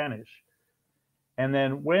Spanish. And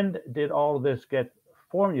then when did all of this get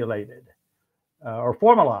formulated or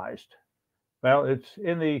formalized? Well, it's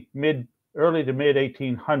in the early to mid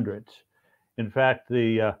 1800s. In fact,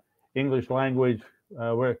 the English language,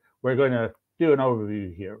 we're going to do an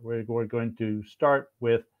overview here. We're going to start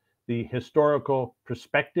with the historical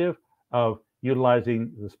perspective of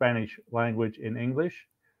utilizing the Spanish language in English.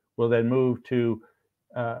 We'll then move to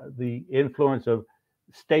the influence of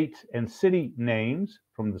states and city names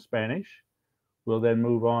from the Spanish. We'll then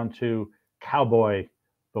move on to cowboy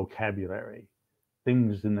vocabulary,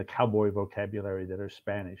 things in the cowboy vocabulary that are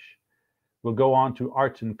Spanish. We'll go on to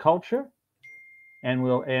arts and culture, and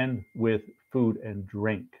we'll end with food and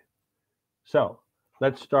drink. So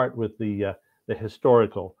let's start with the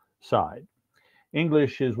historical side.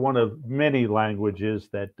 English is one of many languages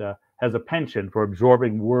that has a penchant for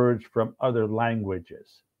absorbing words from other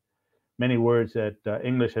languages. Many words that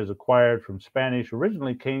English has acquired from Spanish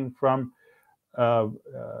originally came from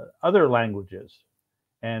other languages.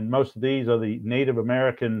 And most of these are the Native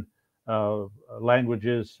American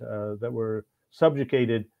languages that were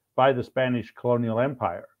subjugated by the Spanish colonial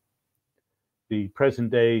empire. The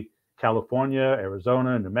present-day California,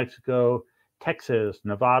 Arizona, New Mexico, Texas,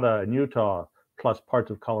 Nevada, and Utah, plus parts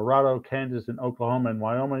of Colorado, Kansas, and Oklahoma and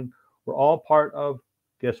Wyoming were all part of,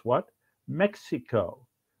 guess what? Mexico,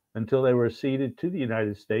 until they were ceded to the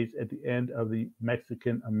United States at the end of the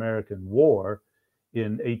Mexican-American War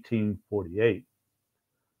in 1848.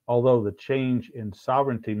 Although the change in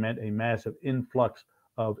sovereignty meant a massive influx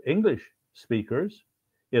of English speakers,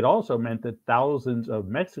 it also meant that thousands of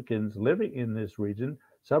Mexicans living in this region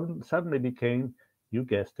suddenly became, you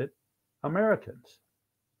guessed it, Americans.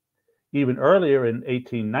 Even earlier in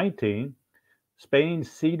 1819, Spain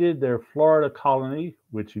ceded their Florida colony,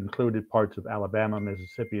 which included parts of Alabama,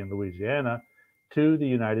 Mississippi, and Louisiana, to the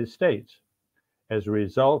United States. As a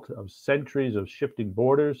result of centuries of shifting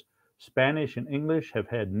borders, Spanish and English have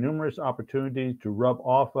had numerous opportunities to rub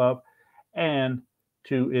off of and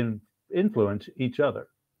to influence each other.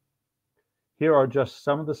 Here are just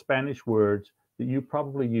some of the Spanish words that you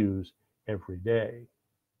probably use every day.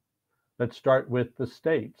 Let's start with the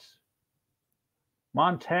states.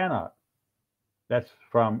 Montana, that's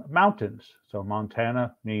from mountains. So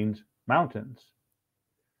Montana means mountains.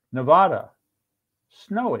 Nevada,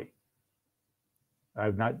 snowy.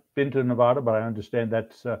 I've not been to Nevada, but I understand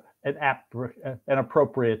that's an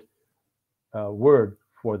appropriate word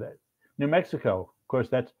for that. New Mexico, of course,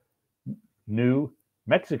 that's New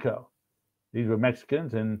Mexico. These were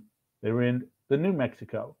Mexicans, and they were in the New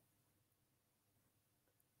Mexico.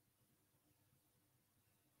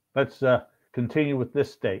 Let's continue with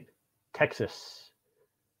this state, Texas.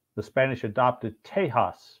 The Spanish adopted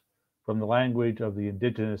Tejas from the language of the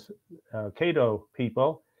indigenous Caddo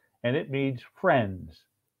people, and it means friends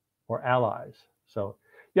or allies. So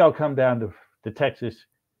y'all come down to Texas.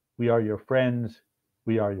 We are your friends.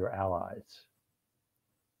 We are your allies.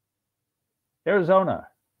 Arizona,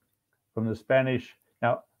 from the Spanish.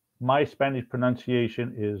 Now, my Spanish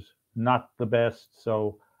pronunciation is not the best,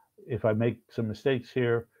 so if I make some mistakes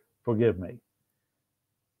here, forgive me.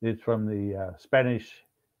 It's from the Spanish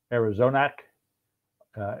Arizonac,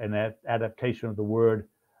 an adaptation of the word,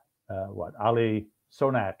 alee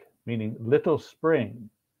sonac, meaning little spring,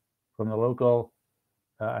 from the local,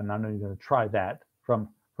 and I'm not even going to try that, from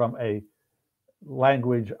a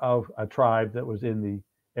language of a tribe that was in the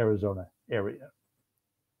Arizona area.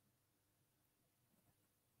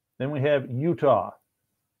 Then we have Utah.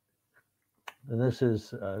 And this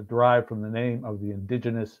is derived from the name of the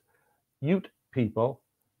indigenous Ute people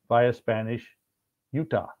via Spanish,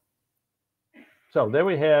 Utah. So there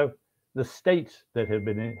we have the states that have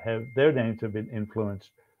their names have been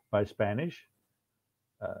influenced by Spanish.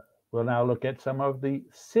 We'll now look at some of the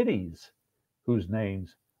cities whose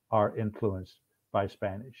names are influenced by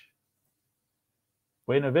Spanish.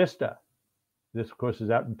 Buena Vista. This, of course,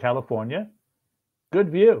 is out in California. Good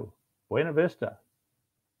view, Buena Vista.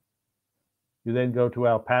 You then go to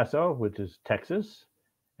El Paso, which is Texas,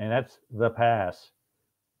 and that's the pass,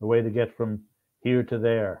 the way to get from here to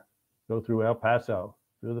there. Go through El Paso,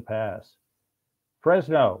 through the pass.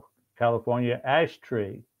 Fresno, California, ash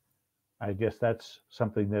tree. I guess that's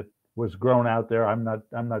something that was grown out there. I'm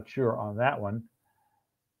not sure on that one.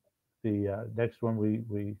 The next one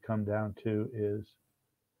we come down to is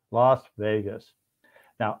Las Vegas.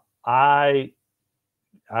 Now, I'm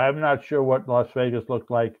not sure what Las Vegas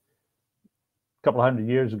looked like a couple hundred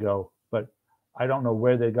years ago, but I don't know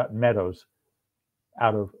where they got meadows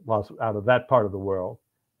out of that part of the world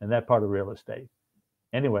and that part of real estate.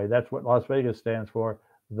 Anyway, that's what Las Vegas stands for,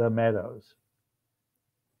 the Meadows.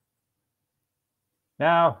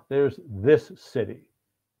 Now, there's this city.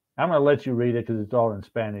 I'm going to let you read it because it's all in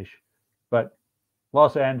Spanish, but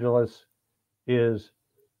Los Angeles is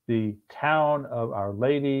the town of Our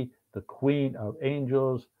Lady, the Queen of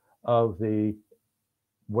Angels of the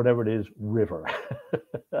whatever it is, river.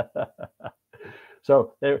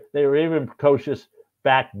 So they were even precocious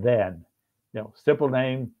back then. You know, simple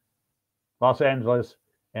name, Los Angeles,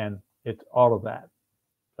 and it's all of that.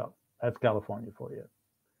 So that's California for you.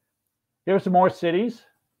 Here's some more cities.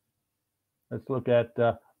 Let's look at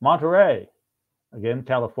Monterey, again,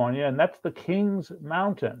 California, and that's the King's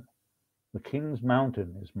Mountain. The King's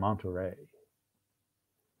Mountain is Monterey.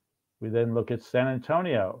 We then look at San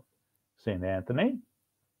Antonio, St. Anthony.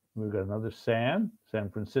 We've got another San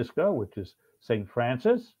Francisco, which is St.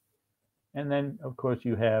 Francis. And then, of course,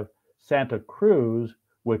 you have Santa Cruz,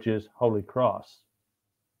 which is Holy Cross.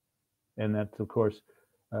 And that's, of course,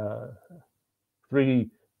 three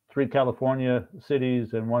California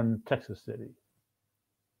cities and one Texas city.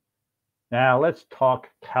 Now let's talk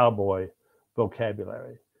cowboy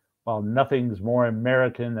vocabulary. While nothing's more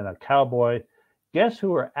American than a cowboy, guess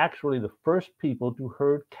who are actually the first people to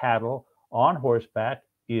herd cattle on horseback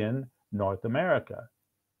in North America?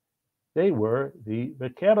 They were the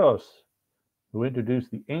vaqueros, who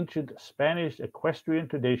introduced the ancient Spanish equestrian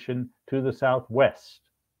tradition to the Southwest.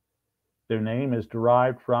 Their name is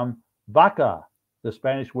derived from vaca, the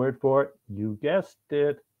Spanish word for, you guessed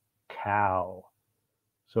it, cow.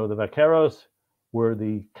 So the vaqueros were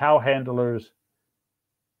the cow handlers,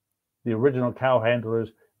 the original cow handlers,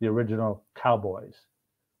 the original cowboys.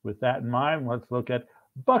 With that in mind, let's look at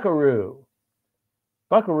buckaroo.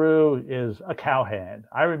 Buckaroo is a cowhand.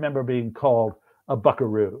 I remember being called a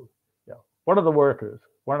buckaroo. You know, one of the workers,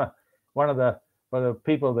 one of the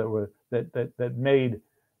people that made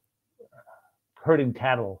herding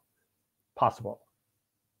cattle possible.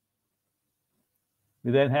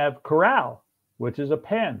 You then have corral, which is a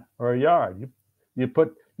pen or a yard. You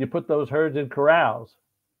put those herds in corrals.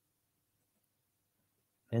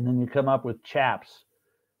 And then you come up with chaps,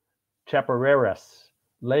 chaparreras,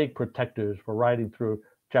 leg protectors for riding through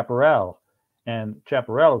chaparral. And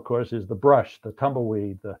chaparral, of course, is the brush, the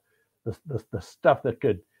tumbleweed, the stuff that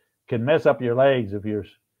can mess up your legs if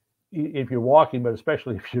you're walking, but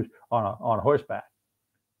especially if you're on a horseback.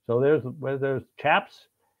 So there's chaps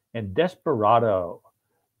and desperado,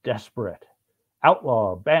 desperate,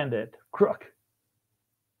 outlaw, bandit, crook.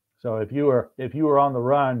 So if you were on the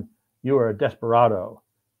run, you were a desperado.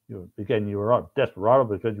 You were a desperado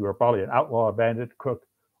because you were probably an outlaw, a bandit, crook,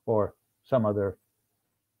 or some other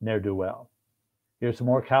ne'er-do-well. Here's some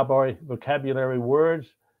more cowboy vocabulary words.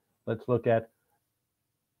 Let's look at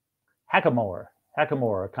hackamore.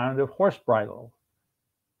 Hackamore, a kind of horse bridle.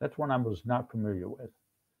 That's one I was not familiar with.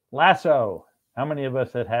 Lasso. How many of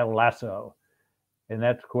us have had a lasso? And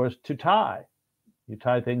that's, of course, to tie. You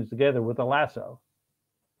tie things together with a lasso.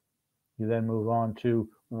 You then move on to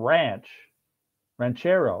ranch.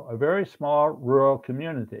 Ranchero, a very small rural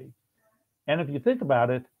community. And if you think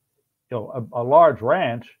about it, a large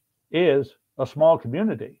ranch is a small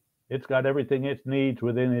community. It's got everything it needs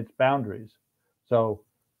within its boundaries. So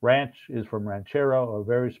ranch is from ranchero, a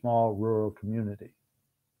very small rural community.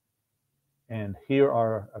 And here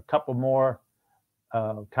are a couple more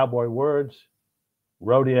cowboy words.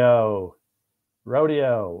 Rodeo.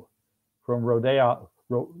 Rodeo, from rodear,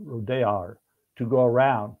 to go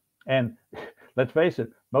around. And let's face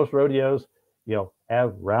it, most rodeos,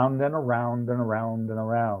 have round and around and around and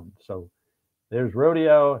around. So there's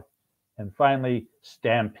rodeo. And finally,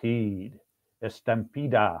 stampede,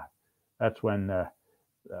 estampida. That's when the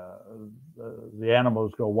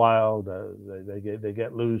animals go wild, they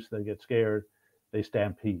get loose, they get scared, they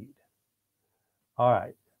stampede. All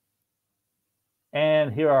right.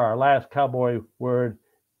 And here are our last cowboy word,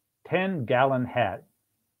 10-gallon hat.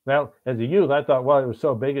 Well, as a youth, I thought, well, it was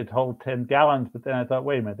so big it hold 10 gallons, but then I thought,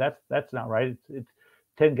 wait a minute, that's not right. It's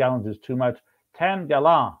 10 gallons is too much. 10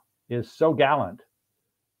 gallon is so gallant.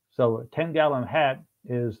 So a 10-gallon hat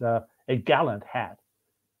is a gallant hat,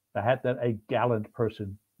 the hat that a gallant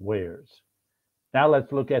person wears. Now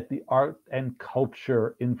let's look at the art and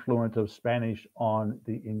culture influence of Spanish on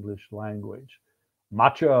the English language.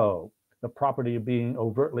 Macho, the property of being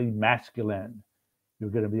overtly masculine. You're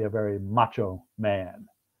going to be a very macho man.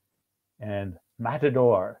 And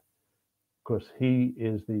matador, of course, he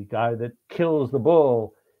is the guy that kills the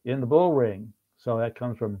bull in the bull ring. So that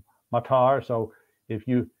comes from matar. So if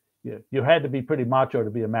you had to be pretty macho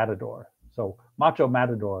to be a matador. So macho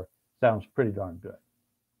matador sounds pretty darn good.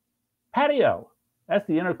 Patio, that's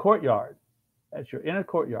the inner courtyard. That's your inner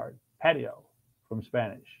courtyard, patio from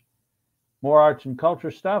Spanish. More arts and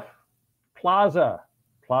culture stuff. Plaza.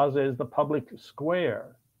 Plaza is the public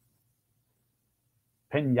square.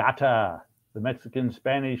 Piñata, the Mexican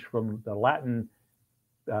Spanish from the Latin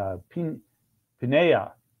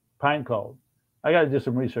pinea, pine cone. I got to do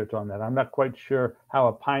some research on that. I'm not quite sure how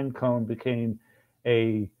a pine cone became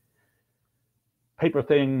a paper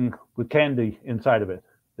thing with candy inside of it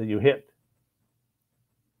that you hit.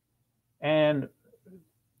 And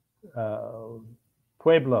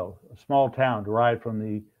pueblo, a small town derived from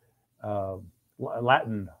the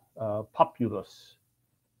Latin populus.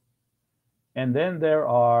 And then there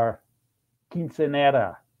are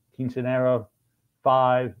quinceanera. Quinceanera,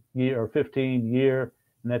 5-year or 15-year,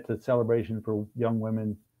 and that's a celebration for young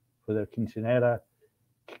women for their quinceanera.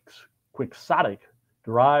 Quixotic,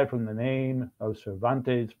 derived from the name of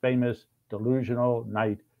Cervantes' famous delusional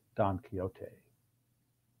knight Don Quixote.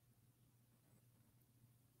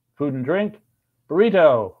 Food and drink,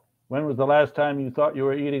 burrito. When was the last time you thought you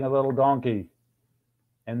were eating a little donkey?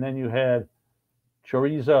 And then you had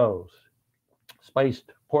chorizos, spiced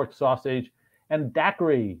pork sausage, and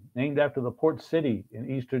daiquiri, named after the port city in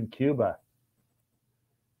eastern Cuba.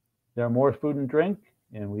 There are more food and drink,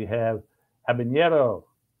 and we have habanero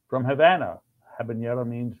from Havana. Habanero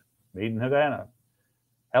means made in Havana.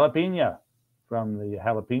 Jalapeno from the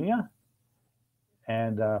jalapeno.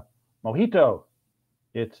 And mojito,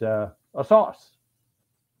 it's a sauce.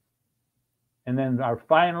 And then our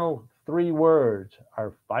final three words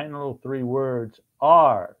are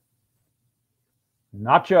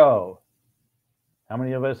nacho. How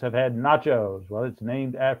many of us have had nachos? Well, it's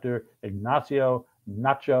named after Ignacio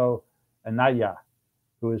Nacho Anaya,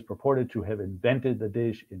 who is purported to have invented the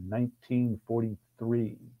dish in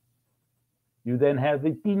 1943. You then have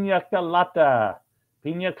the piña colada,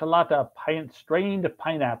 strained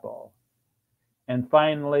pineapple. And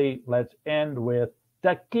finally, let's end with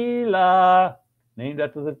tequila, named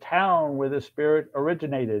after the town where the spirit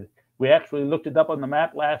originated. We actually looked it up on the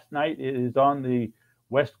map last night. It is on the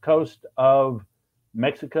west coast of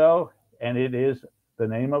Mexico, and it is the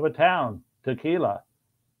name of a town, Tequila.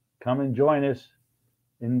 Come and join us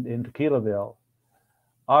in Tequilaville.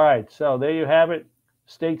 All right, so there you have it.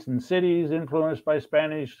 States and cities influenced by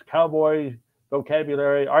Spanish, cowboy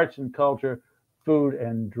vocabulary, arts and culture, food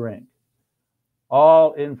and drink.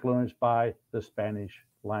 All influenced by the Spanish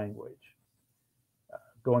language.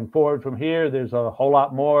 Going forward from here, there's a whole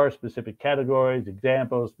lot more specific categories,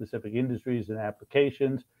 examples, specific industries and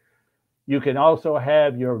applications. You can also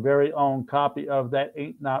have your very own copy of That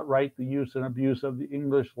Ain't Not Right, The Use and Abuse of the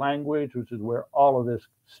English Language, which is where all of this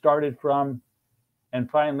started from. And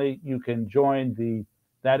finally, you can join the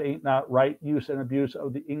That Ain't Not Right, Use and Abuse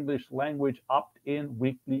of the English Language opt-in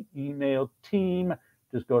weekly email team.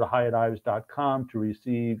 Just go to hyatteyes.com to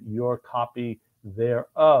receive your copy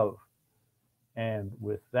thereof. And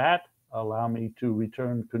with that, allow me to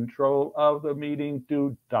return control of the meeting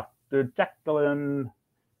to Dr. Jacalyn.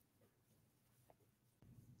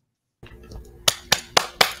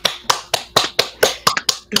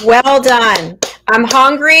 Well done. I'm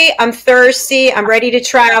hungry, I'm thirsty, I'm ready to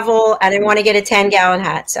travel, and I want to get a 10-gallon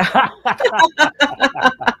hat. So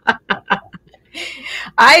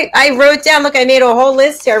I wrote down, look, I made a whole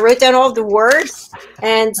list here. I wrote down all of the words,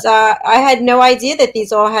 and I had no idea that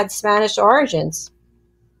these all had Spanish origins.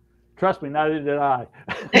 Trust me, neither did I.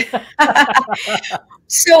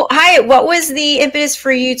 So, Hyatt, what was the impetus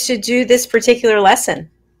for you to do this particular lesson?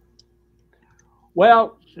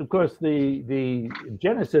 Well, of course, the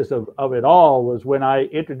genesis of it all was when I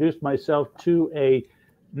introduced myself to a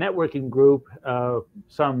networking group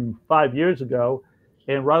some 5 years ago.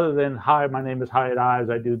 And rather than, hi, my name is Hyatt Eyes,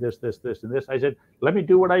 I do this, this, this, and this, I said, let me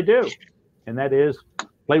do what I do. And that is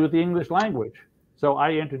play with the English language. So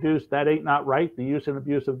I introduced That Ain't Not Right, The Use and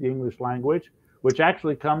Abuse of the English Language, which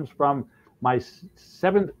actually comes from my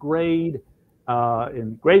 7th grade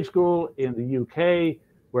in grade school in the UK,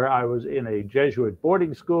 where I was in a Jesuit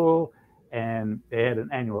boarding school, and they had an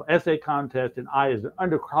annual essay contest, and I, as an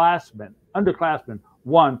underclassman,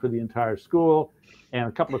 won for the entire school. And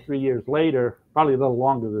a couple of 3 years later, probably a little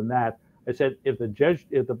longer than that, I said, if the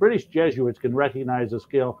British Jesuits can recognize a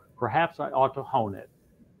skill, perhaps I ought to hone it.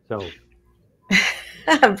 So,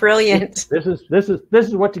 brilliant. This is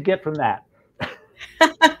what you get from that.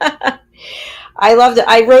 I loved it.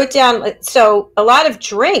 I wrote down, so a lot of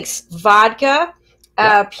drinks, vodka,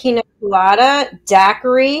 pina colada,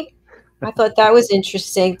 daiquiri. I thought that was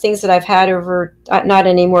interesting. Things that I've had over, not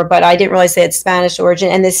anymore, but I didn't realize they had Spanish origin.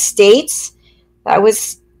 And the States, that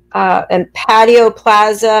was, and patio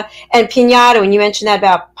plaza and piñata. When you mentioned that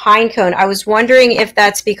about pine cone, I was wondering if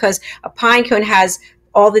that's because a pine cone has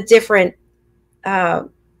all the different, I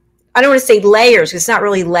don't want to say layers, because it's not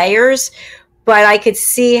really layers, but I could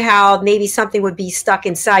see how maybe something would be stuck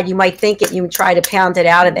inside. You might think it, you would try to pound it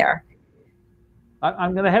out of there.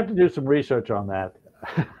 I'm going to have to do some research on that.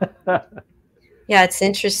 Yeah, it's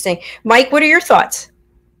interesting. Mike, what are your thoughts?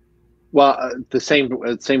 Well, the same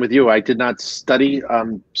with you. I did not study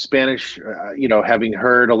Spanish, having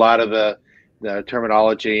heard a lot of the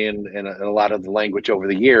terminology and a lot of the language over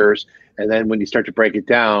the years. And then when you start to break it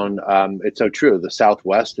down, it's so true. The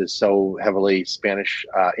Southwest is so heavily Spanish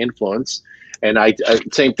influence. And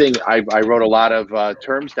same thing. I wrote a lot of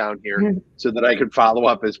terms down here so that I could follow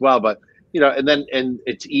up as well. But and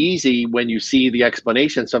it's easy when you see the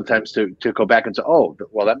explanation sometimes to go back and say, oh,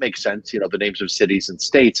 well, that makes sense. The names of cities and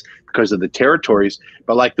states because of the territories.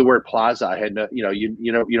 But like the word plaza, I had no,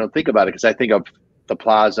 you don't think about it because I think of the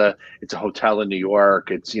Plaza. It's a hotel in New York.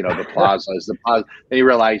 It's, you know, the Plaza is the Plaza. They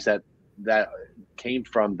realize that came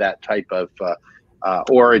from that type of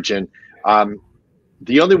origin.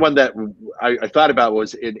 The only one that I thought about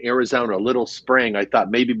was in Arizona, Little Spring. I thought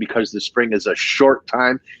maybe because the spring is a short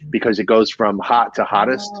time because it goes from hot to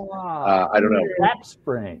hottest. I don't know. That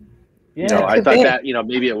spring. Yeah. No, I thought that, you know,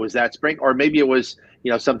 maybe it was that spring, or maybe it was,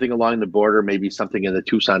 you know, something along the border, maybe something in the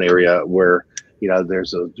Tucson area where, you know,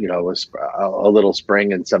 there's a little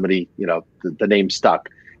spring and somebody, you know, the name stuck.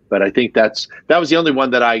 But I think that was the only one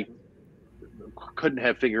that I couldn't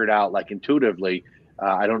have figured out like intuitively.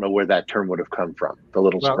 I don't know where that term would have come from, the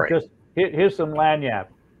Little Spring. Just here's some lagniappe.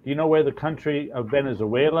 Do you know where the country of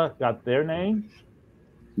Venezuela got their name?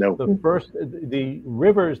 No. The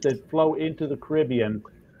rivers that flow into the Caribbean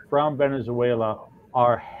from Venezuela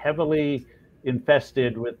are heavily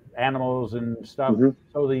infested with animals and stuff. Mm-hmm.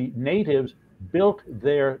 So the natives built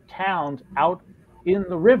their towns out in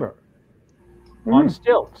the river on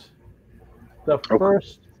stilts. The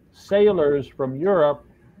first sailors from Europe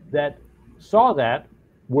that saw that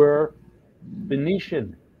were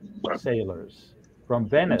Venetian sailors from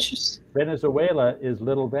Venice. Venezuela is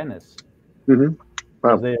Little Venice. Mm-hmm.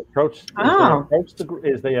 Wow. As they approached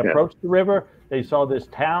the river, they saw this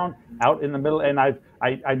town out in the middle. And I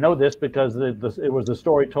know this because it was the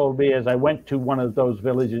story told me as I went to one of those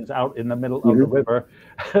villages out in the middle of the river.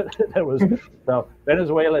 So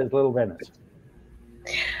Venezuela is Little Venice.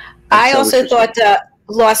 I also thought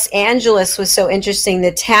Los Angeles was so interesting.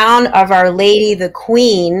 The town of Our Lady, the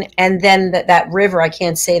Queen, and then that river. I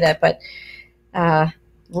can't say that, but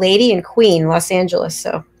Lady and Queen, Los Angeles.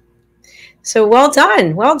 So well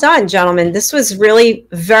done, gentlemen. This was really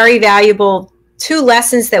very valuable. 2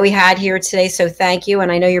 lessons that we had here today. So thank you.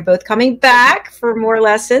 And I know you're both coming back for more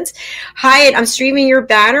lessons. Hyatt, I'm streaming your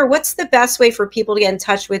banner. What's the best way for people to get in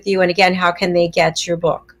touch with you? And again, how can they get your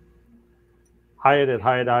book? Hyatt at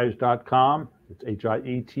HyattEyes.com. It's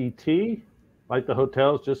HIETT, like the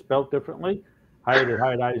hotels, just spelled differently. Hyatt at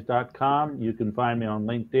HyattEyes.com. You can find me on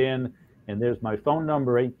LinkedIn. And there's my phone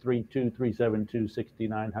number,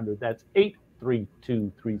 832-372-6900. That's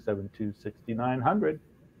 832-372-6900.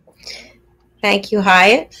 Thank you,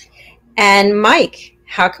 Hyatt. And Mike,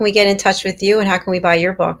 how can we get in touch with you and how can we buy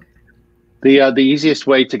your book? The easiest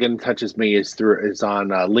way to get in touch with me is on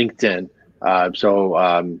LinkedIn.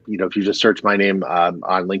 You know, if you just search my name on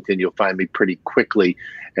LinkedIn, you'll find me pretty quickly.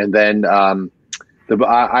 And then I'm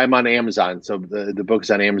on Amazon, so the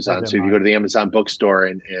book's on Amazon. So if you go to the Amazon bookstore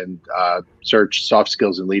and search Soft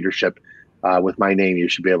Skills and Leadership with my name, you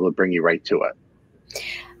should be able to bring you right to it.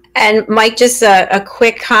 And Mike, just a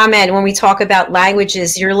quick comment when we talk about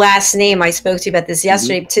languages, your last name, I spoke to you about this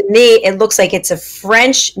yesterday. To me, it looks like it's a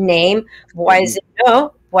French name,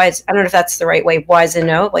 Boissonneault. I don't know if that's the right way,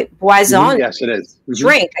 Boissonneault, like Boisson. Yes, it is.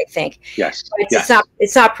 Drink, I think. Yes. But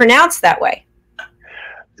it's not pronounced that way.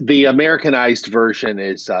 The Americanized version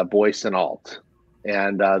is Boissonneault,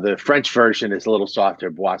 and the French version is a little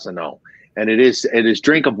softer, Boissonneault. And it is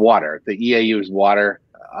drink of water. The EAU is water.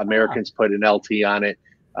 Americans put an LT on it.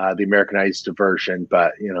 The Americanized version,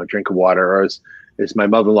 but you know, drink of water, or as my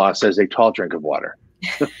mother-in-law says, a tall drink of water.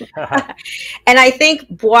 And I think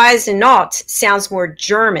Boissonneault sounds more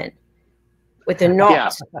German with the naut. Yeah.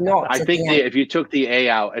 I think if you took the A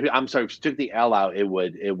out, if you took the L out, it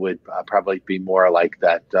would probably be more like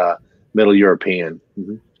that Middle European.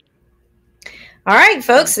 Mm-hmm. All right,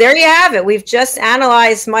 folks, there you have it. We've just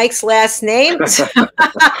analyzed Mike's last name.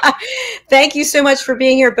 Thank you so much for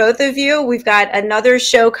being here, both of you. We've got another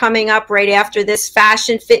show coming up right after this,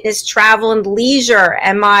 Fashion, Fitness, Travel, and Leisure.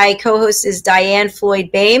 And my co-host is Diane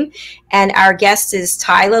Floyd-Bame, and our guest is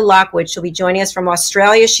Tyler Lockwood. She'll be joining us from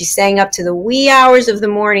Australia. She's staying up to the wee hours of the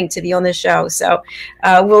morning to be on the show. So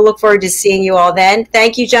we'll look forward to seeing you all then.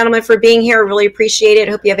 Thank you, gentlemen, for being here. Really appreciate it.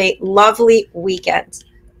 Hope you have a lovely weekend.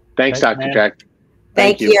 Thanks, Dr. Jack.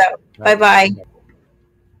 Thank you. Bye-bye.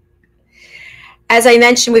 As I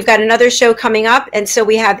mentioned, we've got another show coming up. And so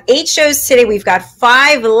we have 8 shows today. We've got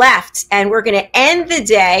 5 left. And we're going to end the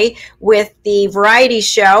day with the variety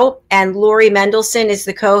show. And Lori Mendelson is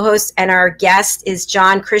the co-host. And our guest is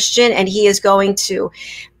John Christian. And he is going to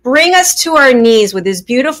bring us to our knees with his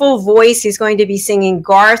beautiful voice. He's going to be singing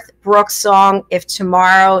Garth Brooks' song, If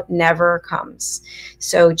Tomorrow Never Comes.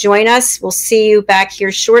 So join us. We'll see you back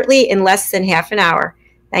here shortly in less than half an hour.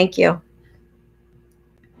 Thank you.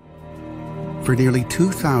 For nearly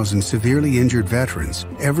 2,000 severely injured veterans,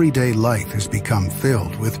 everyday life has become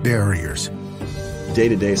filled with barriers.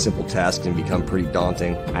 Day-to-day simple tasks can become pretty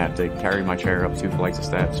daunting. I have to carry my chair up 2 flights of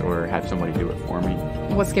steps or have somebody do it for me.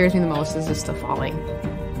 What scares me the most is just the falling.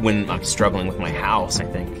 when I'm struggling with my house, I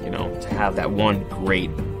think, you know, to have that one great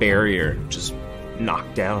barrier just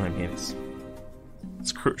knocked down, I mean,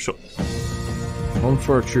 it's crucial. Home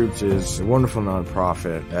for Our Troops is a wonderful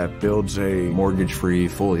nonprofit that builds a mortgage-free,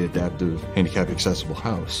 fully adaptive, handicap-accessible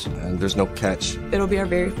house. And there's no catch. It'll be our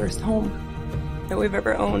very first home that we've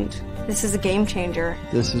ever owned. This is a game changer.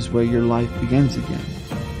 This is where your life begins again.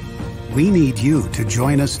 We need you to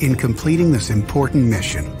join us in completing this important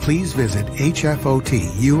mission. Please visit hfotusa.org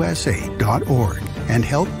and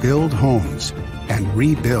help build homes and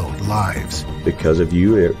rebuild lives. Because of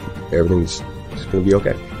you, everything's going to be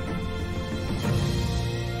okay.